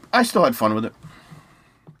overall, I still had fun with it.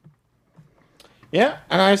 Yeah,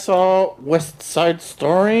 and I saw West Side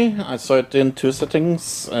Story. I saw it in 2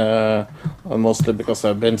 sittings, mostly because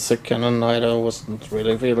I've been sick and I wasn't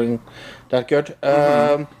really feeling that good.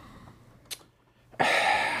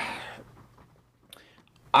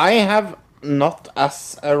 I have not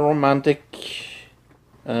as a romantic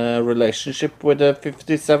relationship with the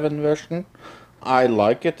 57 version. I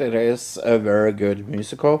like it. It is a very good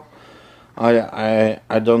musical. I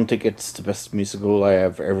don't think it's the best musical I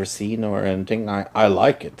have ever seen or anything. I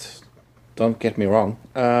like it. Don't get me wrong.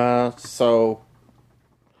 So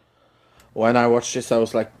when I watched this, I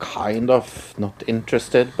was like kind of not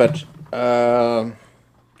interested, but I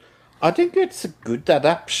think it's a good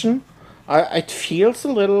adaptation. It feels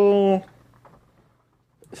a little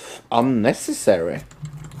unnecessary.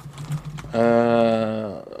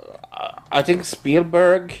 I think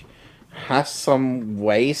Spielberg has some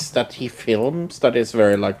ways that he films that is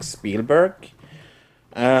very like Spielberg,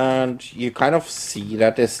 and you kind of see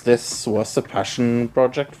that this was a passion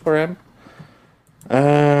project for him.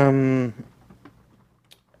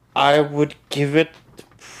 I would give it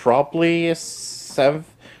probably a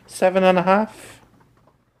 7.5.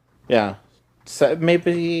 Yeah,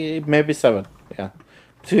 maybe 7. Yeah,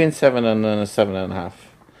 between 7 and 7.5.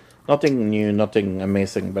 Nothing new, nothing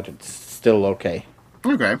amazing, but it's still okay.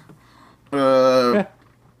 Okay. The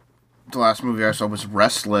last movie I saw was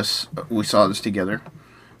Restless. We saw this together.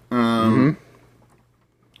 It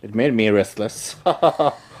made me restless.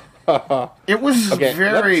 It was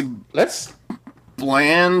very let's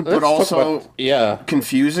bland, but also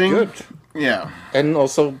confusing. Good. Yeah. And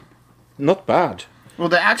also not bad. Well,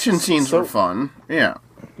 the action scenes were fun. Yeah.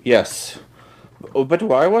 Yes. Oh, but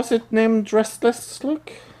why was it named Restless,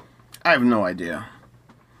 Luke? I have no idea.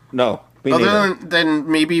 No. Other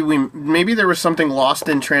than maybe there was something lost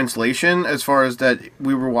in translation as far as that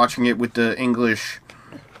we were watching it with the English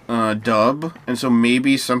dub, and so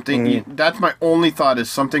maybe something. That's my only thought, is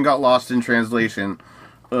something got lost in translation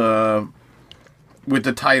with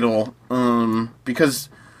the title, because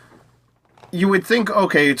you would think,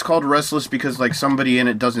 okay, it's called Restless because like somebody in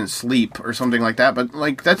it doesn't sleep or something like that, but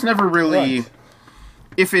like that's never really. Right.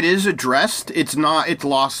 If it is addressed, it's not. It's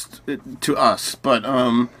lost to us, but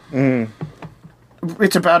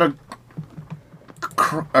it's about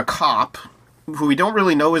a cop who we don't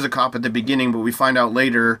really know is a cop at the beginning, but we find out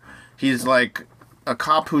later he's like a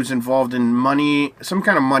cop who's involved in money, some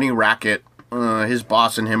kind of money racket. His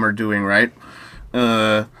boss and him are doing, right,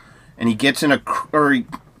 and he gets in he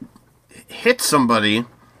hits somebody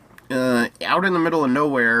out in the middle of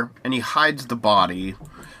nowhere, and he hides the body.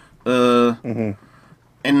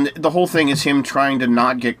 And the whole thing is him trying to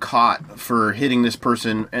not get caught for hitting this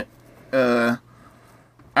person, and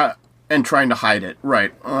trying to hide it.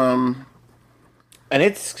 Right. And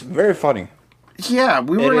it's very funny. Yeah,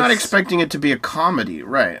 we were not expecting it to be a comedy,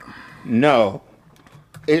 right? No.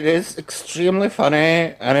 It is extremely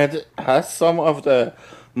funny, and it has some of the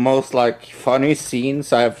most like funny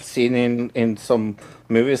scenes I've seen in some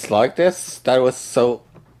movies like this. That was so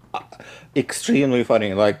extremely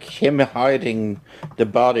funny, like him hiding the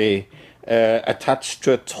body attached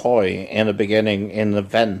to a toy in the beginning in the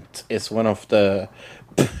vent is one of the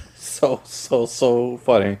so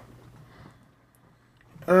funny.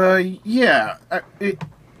 Yeah.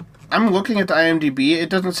 I'm looking at the IMDb. It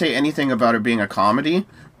doesn't say anything about it being a comedy,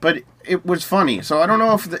 but it was funny. So I don't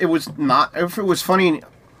know if it was funny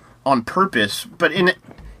on purpose, but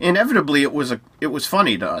inevitably it was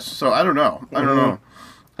funny to us. So I don't know. I don't know.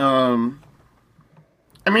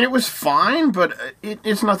 I mean, it was fine, but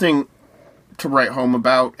it's nothing to write home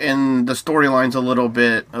about, and the storyline's a little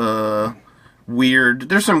bit weird.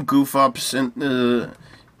 There's some goof ups in the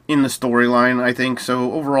storyline, I think.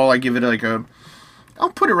 So overall, I give it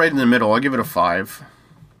I'll put it right in the middle. I'll give it a 5.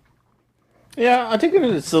 Yeah, I think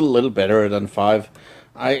it's a little better than 5.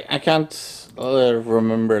 I can't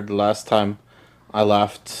remember the last time I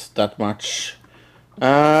laughed that much.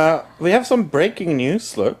 We have some breaking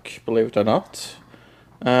news, look, believe it or not.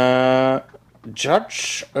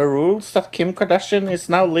 Judge rules that Kim Kardashian is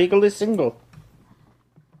now legally single.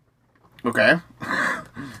 Okay.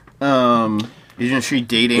 Isn't she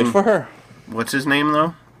dating? Good for her. What's his name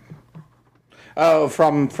though? Oh, she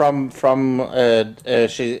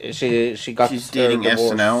got She's her dating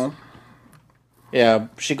divorce. SNL. Yeah,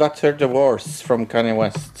 she got her divorce from Kanye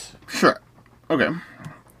West. Sure. Okay.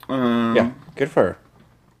 Yeah, good for her.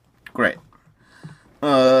 Great.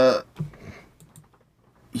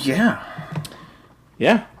 Yeah.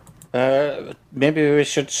 Yeah. Maybe we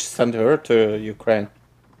should send her to Ukraine.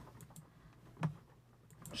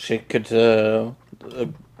 She could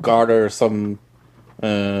garner some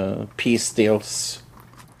peace deals.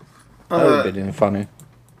 That would have been funny.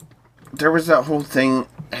 There was that whole thing.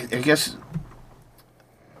 I guess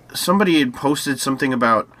somebody had posted something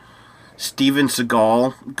about Steven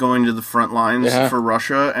Seagal going to the front lines for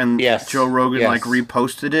Russia, and Yes. Joe Rogan Yes.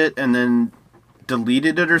 reposted it and then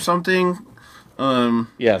deleted it or something.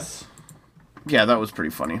 Yes, Yeah, that was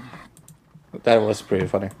pretty funny. that was pretty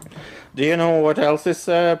funny. Do you know what else is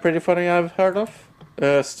pretty funny I've heard of?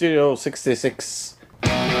 Studio 66.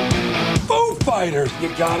 Foo Fighters! You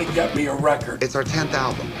gotta get me a record. It's our 10th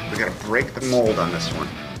album. We gotta break the mold on this one.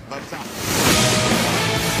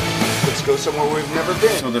 Let's go somewhere we've never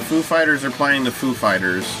been. So the Foo Fighters are playing the Foo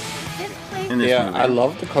Fighters in this movie. I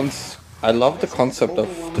love the concept of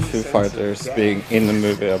the Foo Fighters being in the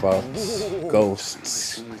movie about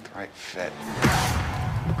ghosts. Right fit.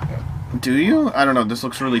 Do you? I don't know. This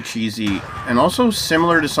looks really cheesy. And also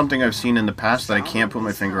similar to something I've seen in the past that I can't put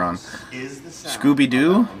my finger on.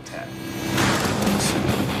 Scooby-Doo?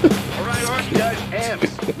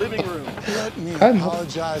 Let me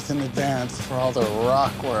apologize in advance for all the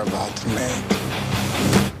rock we're about to make.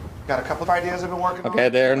 Got a couple of ideas I've been working on. Okay,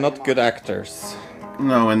 they're not good actors.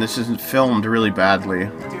 No, and this isn't filmed really badly.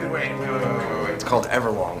 Dude, wait. It's called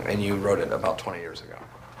Everlong, and you wrote it about 20 years ago.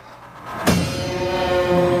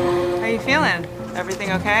 How you feeling?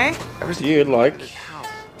 Everything okay? Do you like?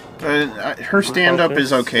 Her stand-up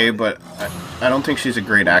is okay, but I don't think she's a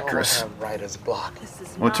great actress. Writer's block.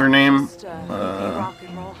 What's her name?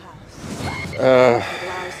 I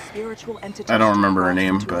don't remember her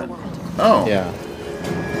name, but... Oh. Yeah.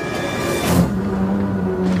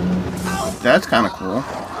 That's kind of cool.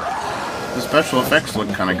 The special effects look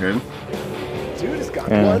kind of good. Dude has got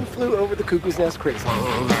Yeah. one flew over the cuckoo's nest crazy.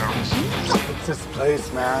 It's this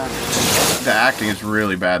place, man. The acting is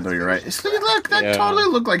really bad, though, you're right. Look, that totally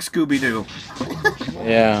looked like Scooby-Doo.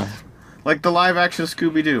 Yeah. Like the live-action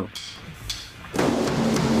Scooby-Doo.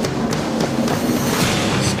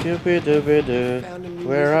 Scooby-Dooby-Doo,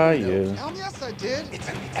 where are you? Yes, I did. It's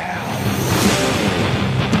an owl.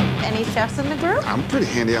 Any chefs in the group? I'm pretty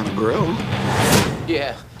handy on the grill.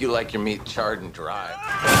 Yeah, you like your meat charred and dry.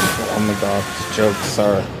 Oh my god, jokes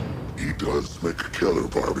are... He does make a killer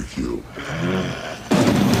barbecue.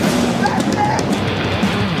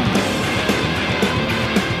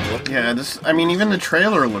 Yeah, I mean, even the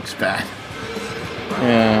trailer looks bad.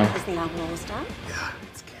 Yeah. Is the album almost done? Yeah,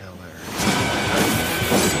 it's killer.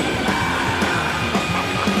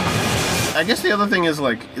 I guess the other thing is,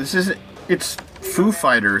 like, it's Foo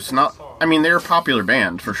Fighters, not... I mean, they're a popular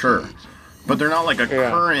band, for sure. But they're not like a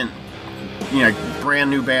current, brand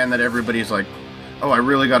new band that everybody's like, oh, I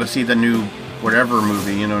really got to see the new whatever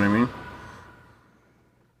movie, you know what I mean?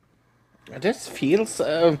 This feels,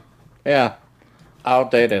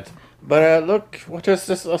 outdated. But look, what is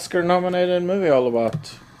this Oscar-nominated movie all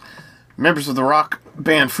about? Members of the rock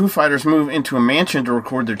band Foo Fighters move into a mansion to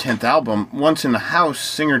record their 10th album. Once in the house,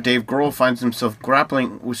 singer Dave Grohl finds himself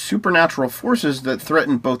grappling with supernatural forces that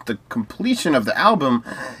threaten both the completion of the album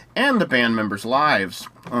and the band members' lives.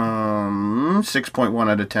 6.1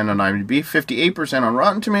 out of 10 on IMDb, 58% on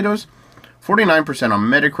Rotten Tomatoes, 49% on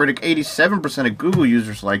Metacritic, 87% of Google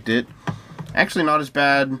users liked it. Actually not as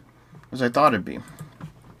bad as I thought it'd be.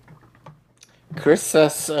 Chris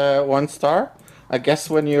says 1 star. I guess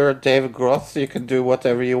when you're David Groth, you can do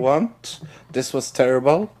whatever you want. This was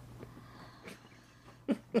terrible.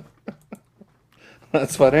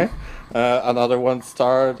 That's funny. Another 1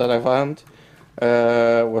 star that I found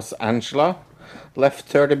was Angela. Left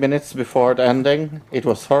 30 minutes before the ending. It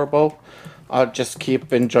was horrible. I'll just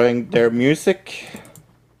keep enjoying their music.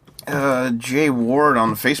 Jay Ward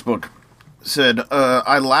on Facebook said,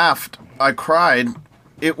 I laughed. I cried.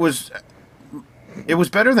 It was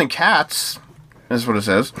better than Cats. That's what it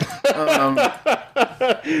says.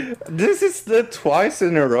 This is the twice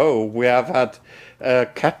in a row we have had a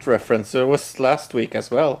cat reference. It was last week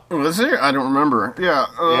as well. Was there? I don't remember. Yeah.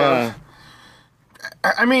 Yeah.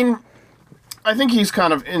 I mean, I think he's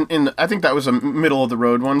kind of in. I think that was a middle of the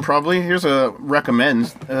road one, probably. Here's a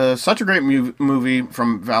recommends. Such a great movie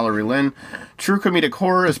from Valerie Lynn. True comedic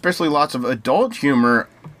horror, especially lots of adult humor,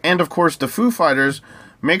 and of course the Foo Fighters.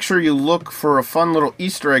 Make sure you look for a fun little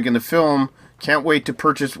Easter egg in the film. Can't wait to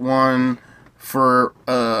purchase one for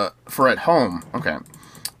at home. Okay.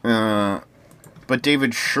 But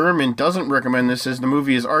David Sherman doesn't recommend this, as the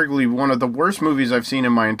movie is arguably one of the worst movies I've seen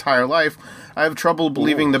in my entire life. I have trouble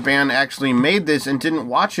believing the band actually made this and didn't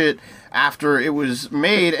watch it after it was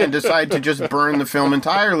made and decide to just burn the film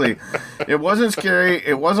entirely. It wasn't scary.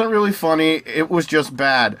 It wasn't really funny. It was just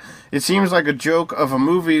bad. It seems like a joke of a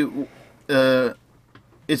movie.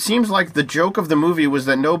 It seems like the joke of the movie was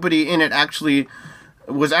that nobody in it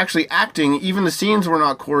was actually acting. Even the scenes were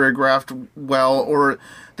not choreographed well, or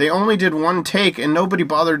they only did one take and nobody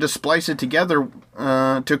bothered to splice it together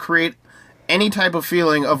to create any type of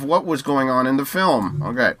feeling of what was going on in the film.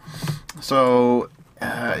 Okay. So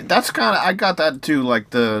that's kind of, I got that too,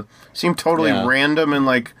 like seemed totally random and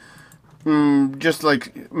like just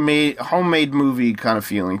like homemade movie kind of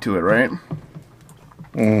feeling to it, right?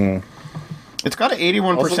 Mm. It's got an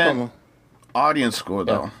 81% audience score,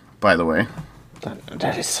 though, by the way.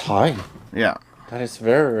 That is high. Yeah. That is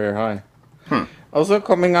very, very high. Also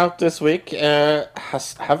coming out this week,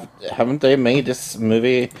 haven't they made this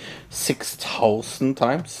movie 6,000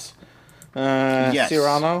 times? Yes.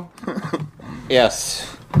 Cyrano? Yes.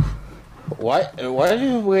 Why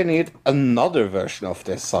do we need another version of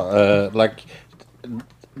this?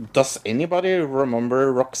 Does anybody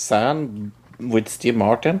remember Roxanne with Steve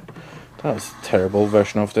Martin? That was a terrible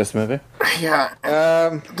version of this movie. Yeah.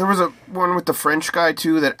 There was a one with the French guy,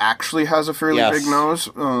 too, that actually has a fairly big nose.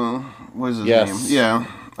 What is his name? Yeah.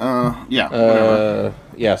 Whatever.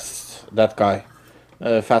 Yes, that guy.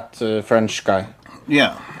 Fat French guy.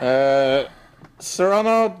 Yeah.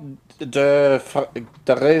 Cyrano,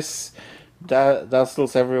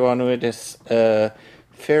 dazzles everyone with his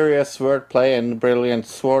furious wordplay and brilliant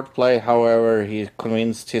swordplay. However, he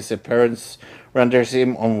convinced his appearance renders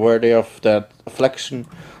him unworthy of the affection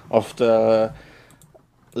of the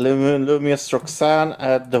luminous Roxanne,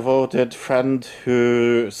 a devoted friend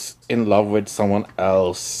who's in love with someone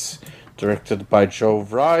else. Directed by Joe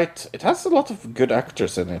Wright. It has a lot of good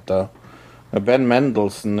actors in it, though. Ben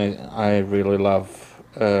Mendelsohn, I really love.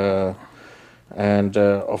 And,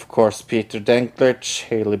 of course, Peter Dinklage,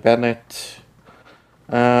 Haley Bennett.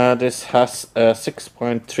 This has a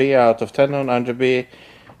 6.3 out of 10 on IMDb.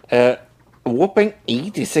 Whopping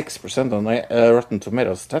 86% on Rotten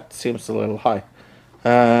Tomatoes. That seems a little high.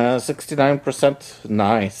 69%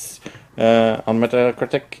 nice on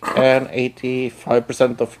Metacritic, and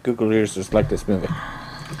 85% of Google users like this movie.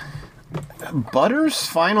 Butter's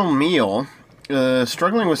final meal,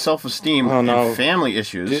 struggling with self-esteem and family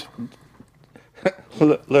issues.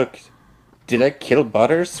 Look, did I kill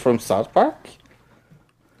Butters from South Park?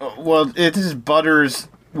 Well, it is Butters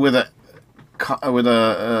with a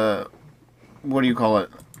what do you call it?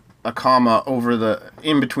 A comma over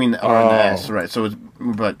in between the R and the S, right? So it's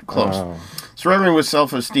but close. Struggling with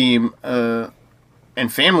self-esteem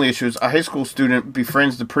and family issues, a high school student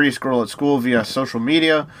befriends the prettiest girl at school via social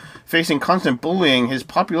media. Facing constant bullying, his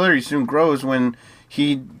popularity soon grows when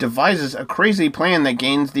he devises a crazy plan that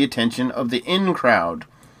gains the attention of the in crowd.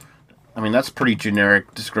 I mean, that's a pretty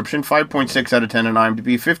generic description. 5.6 out of 10 on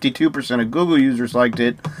IMDb. 52% of Google users liked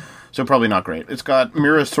it. So probably not great. It's got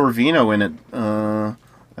Mira Sorvino in it.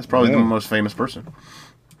 That's probably the most famous person.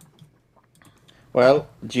 Well,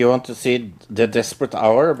 do you want to see The Desperate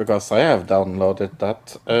Hour? Because I have downloaded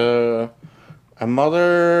that. A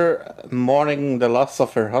mother mourning the loss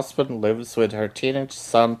of her husband lives with her teenage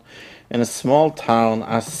son in a small town.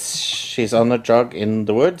 As she's on a jog in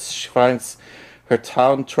the woods, she finds her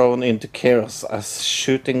town thrown into chaos as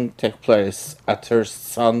shooting takes place at her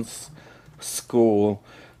son's school.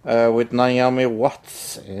 With Naomi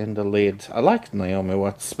Watts in the lead. I like Naomi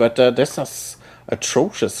Watts, but this has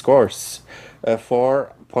atrocious scores.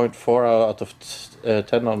 4.4 out of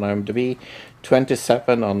 10 on IMDb,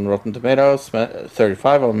 27 on Rotten Tomatoes,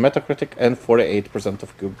 35 on Metacritic, and 48%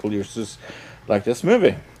 of Google users like this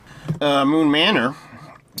movie. Moon Manor.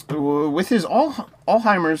 With his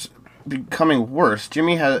Alzheimer's becoming worse,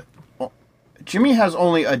 Jimmy has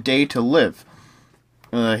only a day to live.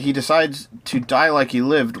 He decides to die like he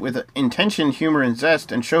lived, with intention, humor, and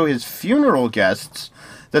zest, and show his funeral guests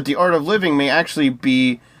that the art of living may actually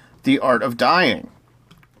be the art of dying.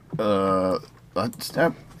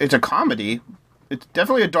 It's a comedy. It's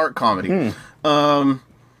definitely a dark comedy. It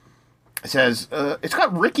says it's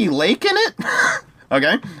got Ricky Lake in it.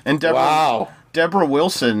 Okay, and Deborah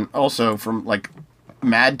Wilson also from like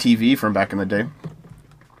Mad TV from back in the day.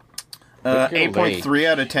 8.3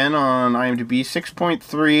 out of 10 on IMDb,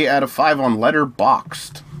 6.3 out of 5 on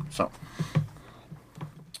Letterboxd. So,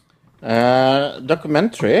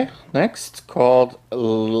 documentary next called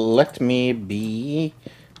 "Let Me Be."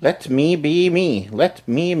 Let me be me. Let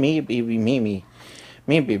me be me.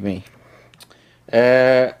 Me be me.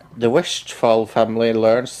 The Westphal family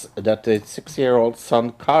learns that the 6-year-old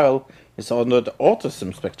son Kyle is on the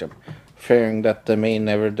autism spectrum. Fearing that they may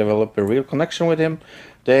never develop a real connection with him,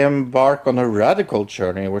 they embark on a radical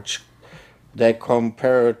journey, which they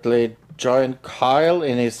comparatively join Kyle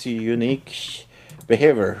in his unique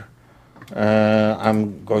behavior.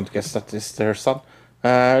 I'm going to guess that is their son.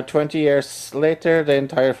 20 years later, the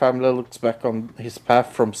entire family looks back on his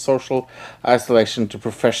path from social isolation to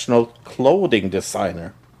professional clothing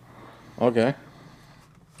designer. Okay.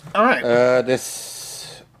 All right.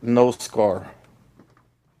 This no score.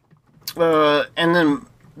 And then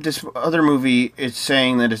this other movie is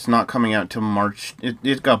saying that it's not coming out till March.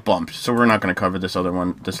 It got bumped, so we're not going to cover this other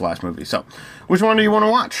one, this last movie. So, which one do you want to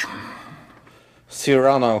watch?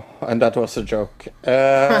 Cyrano, and that was a joke.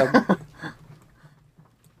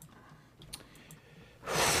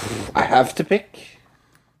 I have to pick.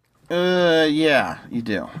 Yeah, you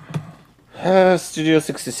do. Studio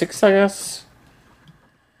 66, I guess.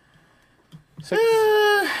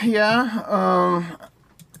 Yeah.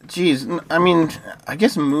 Geez, I mean, I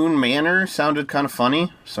guess Moon Manor sounded kind of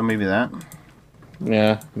funny, so maybe that.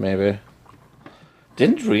 Yeah, maybe.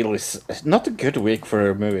 Didn't really. Not a good week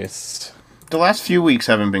for movies. The last few weeks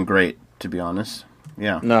haven't been great, to be honest.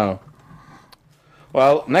 Yeah. No.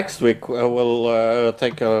 Well, next week we'll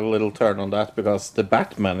take a little turn on that because the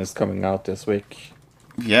Batman is coming out this week.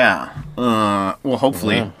 Yeah. Well,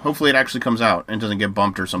 hopefully it actually comes out and doesn't get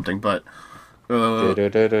bumped or something. But we'll do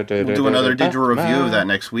another digital review of that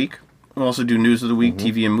next week. We'll also do news of the week,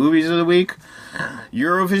 TV and movies of the week.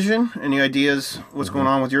 Eurovision. Any ideas what's going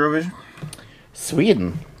on with Eurovision?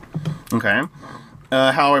 Sweden. Okay.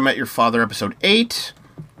 How I Met Your Father, episode 8.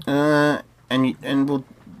 And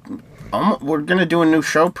we're going to do a new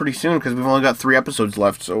show pretty soon because we've only got 3 episodes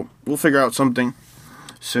left, so we'll figure out something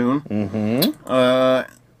soon.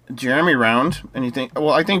 Jeremy Round, anything?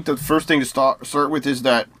 Well, I think the first thing to start with is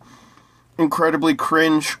that incredibly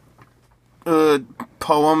cringe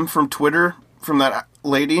poem from Twitter from that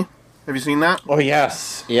lady. Have you seen that? Oh,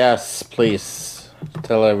 yes. Yes, please.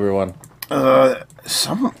 Tell everyone.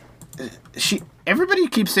 Everybody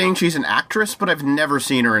keeps saying she's an actress, but I've never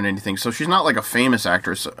seen her in anything. So she's not like a famous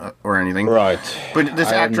actress or anything. Right. But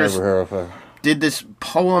this actress never heard of her. Did this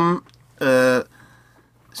poem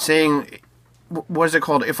saying, what is it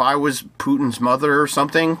called? If I was Putin's mother or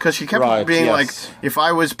something? Because she kept being like, if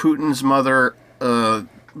I was Putin's mother,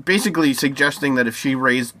 basically suggesting that if she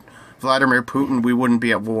raised Vladimir Putin, we wouldn't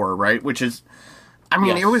be at war, right? Which is, I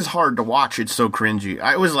mean, it was hard to watch. It's so cringy.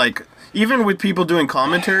 I was like, even with people doing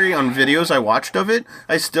commentary on videos I watched of it,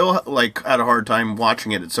 I still like had a hard time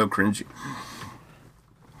watching it. It's so cringy.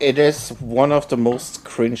 It is one of the most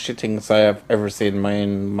cringy things I have ever seen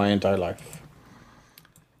in my entire life.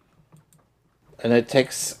 And it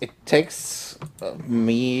takes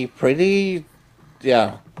me pretty,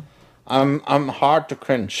 I'm hard to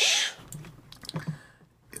cringe.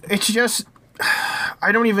 It's just,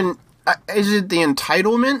 I don't even. Is it the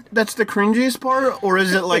entitlement that's the cringiest part, or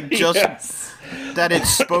is it like just that it's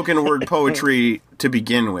spoken word poetry to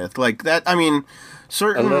begin with? Like that, I mean,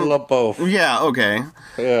 certain. A little of both. Yeah. Okay.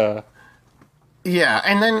 Yeah. Yeah,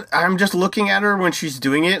 and then I'm just looking at her when she's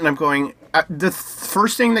doing it, and I'm going. The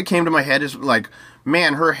first thing that came to my head is like,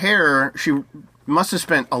 man, her hair. She must have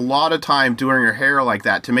spent a lot of time doing her hair like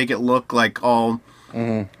that to make it look like all.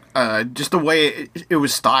 Just the way it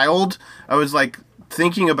was styled. I was like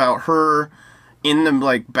thinking about her in the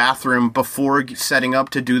like bathroom before setting up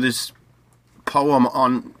to do this poem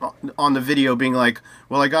on the video, being like,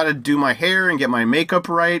 well, I gotta do my hair and get my makeup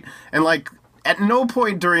right, and like at no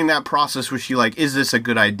point during that process was she like, is this a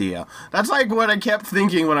good idea? That's like what I kept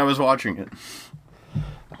thinking when I was watching it.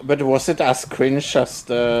 But was it as cringe as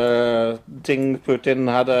the thing Putin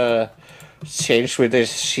had a change with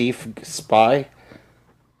his chief spy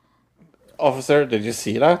officer? Did you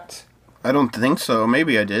see that? I don't think so.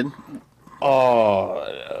 Maybe I did.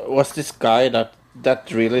 Oh, was this guy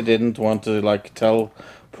that really didn't want to like tell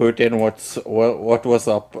Putin what was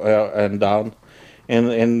up and down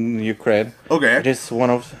in Ukraine. Okay. It is one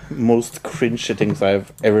of the most cringy things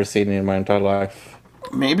I've ever seen in my entire life.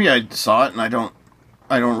 Maybe I saw it and I don't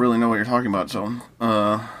really know what you're talking about. So,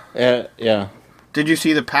 yeah. Did you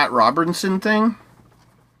see the Pat Robertson thing?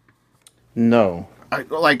 No.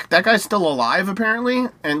 Like, that guy's still alive, apparently,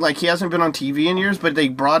 and, like, he hasn't been on TV in years, but they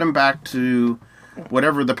brought him back to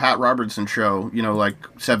whatever the Pat Robertson show, you know, like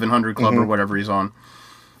 700 Club or whatever he's on.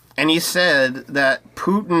 And he said that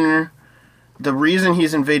Putin, the reason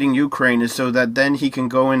he's invading Ukraine is so that then he can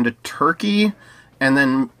go into Turkey, and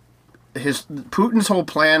then Putin's whole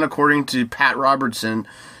plan, according to Pat Robertson,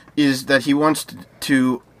 is that he wants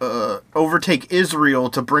to overtake Israel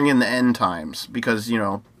to bring in the end times, because, you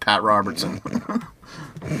know, Pat Robertson.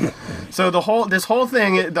 So the whole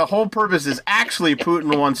purpose is actually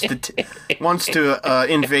Putin wants to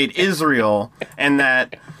invade Israel, and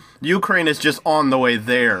that Ukraine is just on the way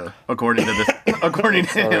there, according to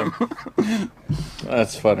him.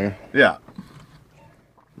 That's funny. Yeah,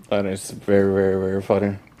 that is very, very, very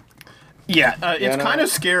funny. Yeah, it's kind of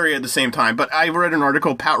scary at the same time. But I read an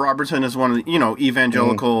article. Pat Robertson is one of the,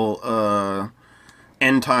 evangelical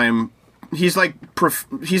end time. He's like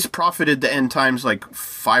he's profited the end times like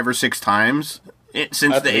 5 or 6 times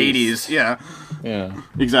since the 80s. Yeah,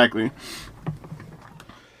 exactly.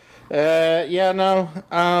 I've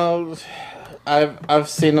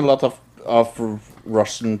seen a lot of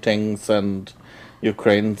Russian things and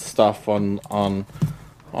Ukraine stuff on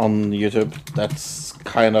YouTube. That's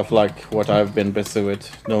kind of like what I've been busy with.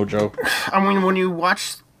 No joke. I mean, when you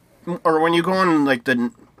watch or when you go on like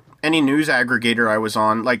any news aggregator I was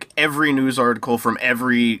on, like every news article from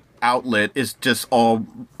every outlet is just all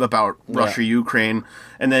about Russia, Ukraine,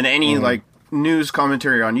 and then any like news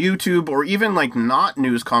commentary on YouTube or even like not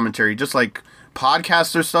news commentary, just like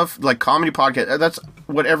podcasts or stuff, like comedy podcast. That's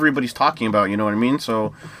what everybody's talking about. You know what I mean?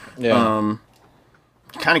 So, kind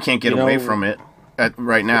of can't get away from it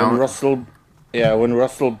right now. When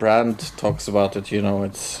Russell Brand talks about it,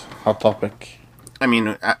 it's hot topic. I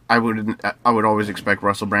mean, I would always expect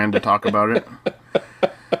Russell Brand to talk about it.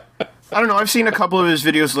 I don't know. I've seen a couple of his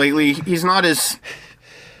videos lately. He's not as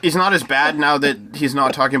bad now that he's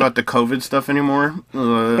not talking about the COVID stuff anymore.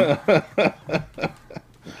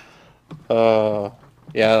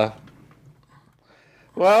 Yeah.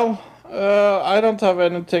 Well, I don't have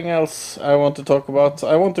anything else I want to talk about.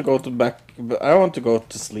 I want to go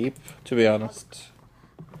to sleep, to be honest.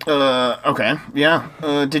 Okay.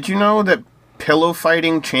 Yeah. Did you know that pillow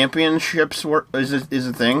fighting championships is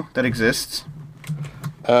a thing that exists?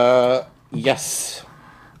 Yes.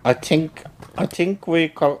 I think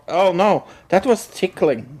we oh no, that was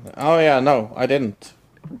tickling. Oh yeah, no, I didn't.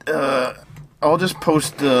 I'll just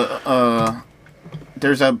post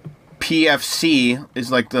there's a PFC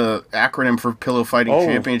is like the acronym for pillow fighting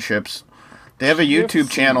championships. They have a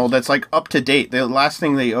YouTube channel that's like up to date. The last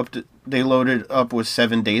thing they loaded up was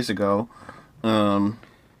 7 days ago.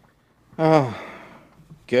 Oh,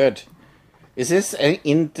 good. Is this an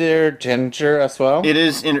intergender as well? It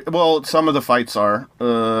is. Well, some of the fights are.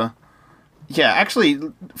 Yeah, actually,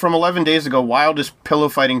 from 11 days ago, wildest pillow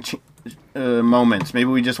fighting moments. Maybe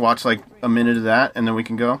we just watch like a minute of that, and then we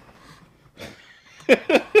can go.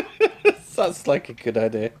 Sounds like a good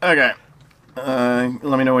idea. Okay.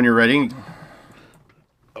 Let me know when you're ready.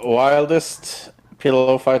 Wildest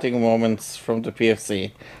pillow fighting moments from the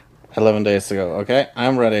PFC 11 days ago. Okay,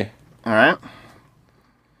 I'm ready. All right.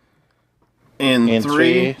 In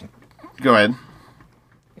three, go ahead.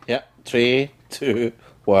 Yeah, 3, 2,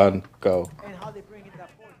 1, go.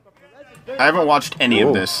 I haven't watched any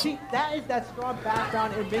of this. That is that strong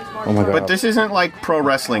background in mixed martial Oh my god. But this isn't like pro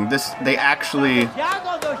wrestling. They actually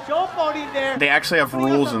have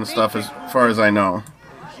rules and stuff as far as I know.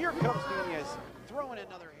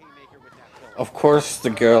 Of course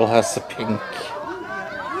the girl has a pink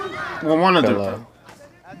Well, one of pillow.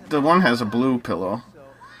 the one has a blue pillow.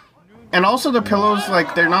 And also the pillows,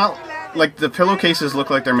 like, they're not, like, the pillowcases look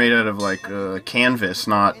like they're made out of, like, canvas,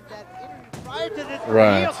 not...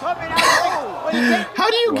 Right.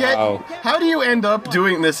 How do you end up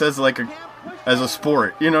doing this as, like, as a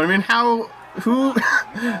sport? You know what I mean? Who,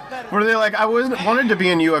 were they like, wanted to be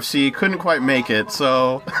in UFC, couldn't quite make it,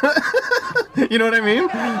 so... You know what I mean?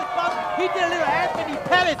 He did a little Anthony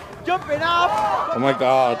Pettis jumping off. Oh my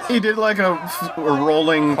god. He did, like, a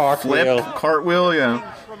rolling cartwheel,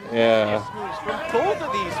 yeah. Yeah. Both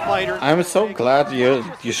of these fighters. I'm so glad you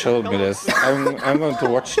showed me this. I'm going to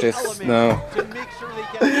watch this now.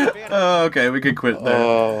 Okay, we could quit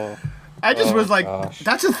there. I just was like,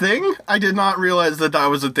 that's a thing? I did not realize that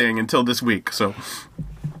was a thing until this week, so...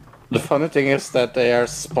 The funny thing is that they are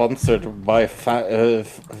sponsored by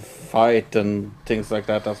fight and things like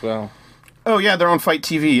that as well. Oh yeah, they're on Fight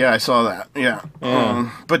TV. Yeah, I saw that. Yeah.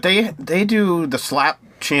 But they do the slap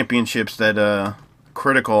championships that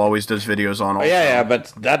Critical always does videos on. Also. Yeah,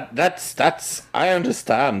 but that's I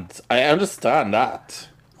understand. I understand that.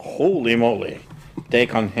 Holy moly, they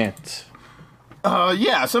can hit.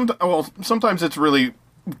 Yeah. Sometimes it's really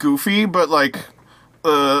goofy, but like,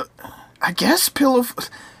 I guess pillow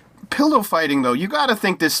fighting though. You got to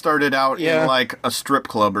think this started out in like a strip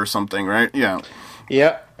club or something, right? Yeah.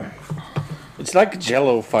 Yeah. It's like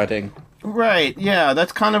Jello fighting. Right, yeah,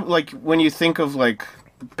 that's kind of like when you think of like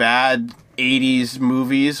bad 80s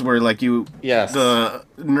movies where like the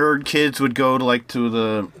nerd kids would go to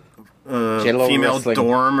the female wrestling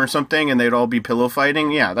dorm or something and they'd all be pillow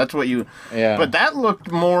fighting. Yeah, that's what you... Yeah. But that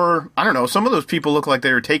looked more... I don't know, some of those people look like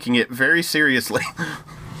they were taking it very seriously.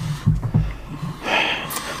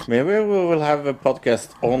 Maybe we will have a podcast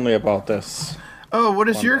only about this. Oh, what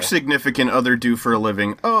does your significant other do for a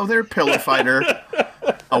living? Oh, they're a pillow fighter.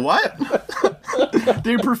 A what?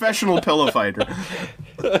 They're a professional pillow fighter.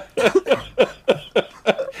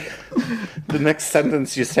 The next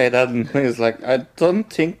sentence you say that is like, I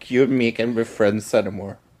don't think you and me can be friends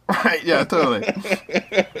anymore. Right, yeah, totally.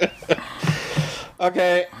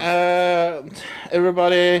 Okay,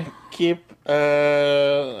 everybody keep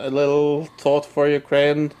a little thought for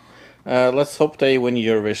Ukraine. Let's hope they win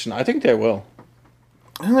Eurovision. I think they will.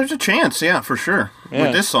 Well, there's a chance, yeah, for sure. Yeah.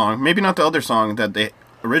 With this song. Maybe not the other song that they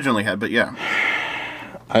originally had, but yeah.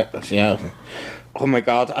 Oh my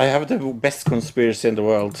god, I have the best conspiracy in the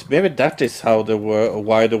world. Maybe that is why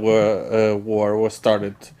the war was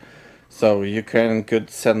started. So Ukraine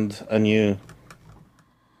could send a new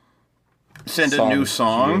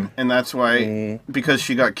song, and that's why, because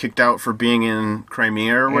she got kicked out for being in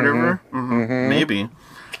Crimea or whatever? Maybe.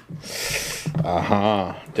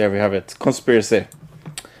 There we have it. Conspiracy.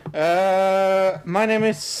 My name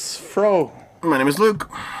is Fro. My name is Luke.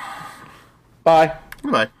 Bye.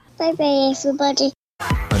 Goodbye. Bye bye, everybody.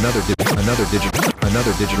 Another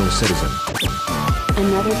digital citizen.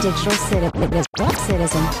 Another digital citizen.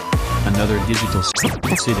 Another digital citizen.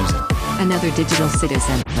 Another digital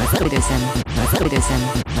citizen.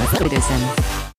 Citizen.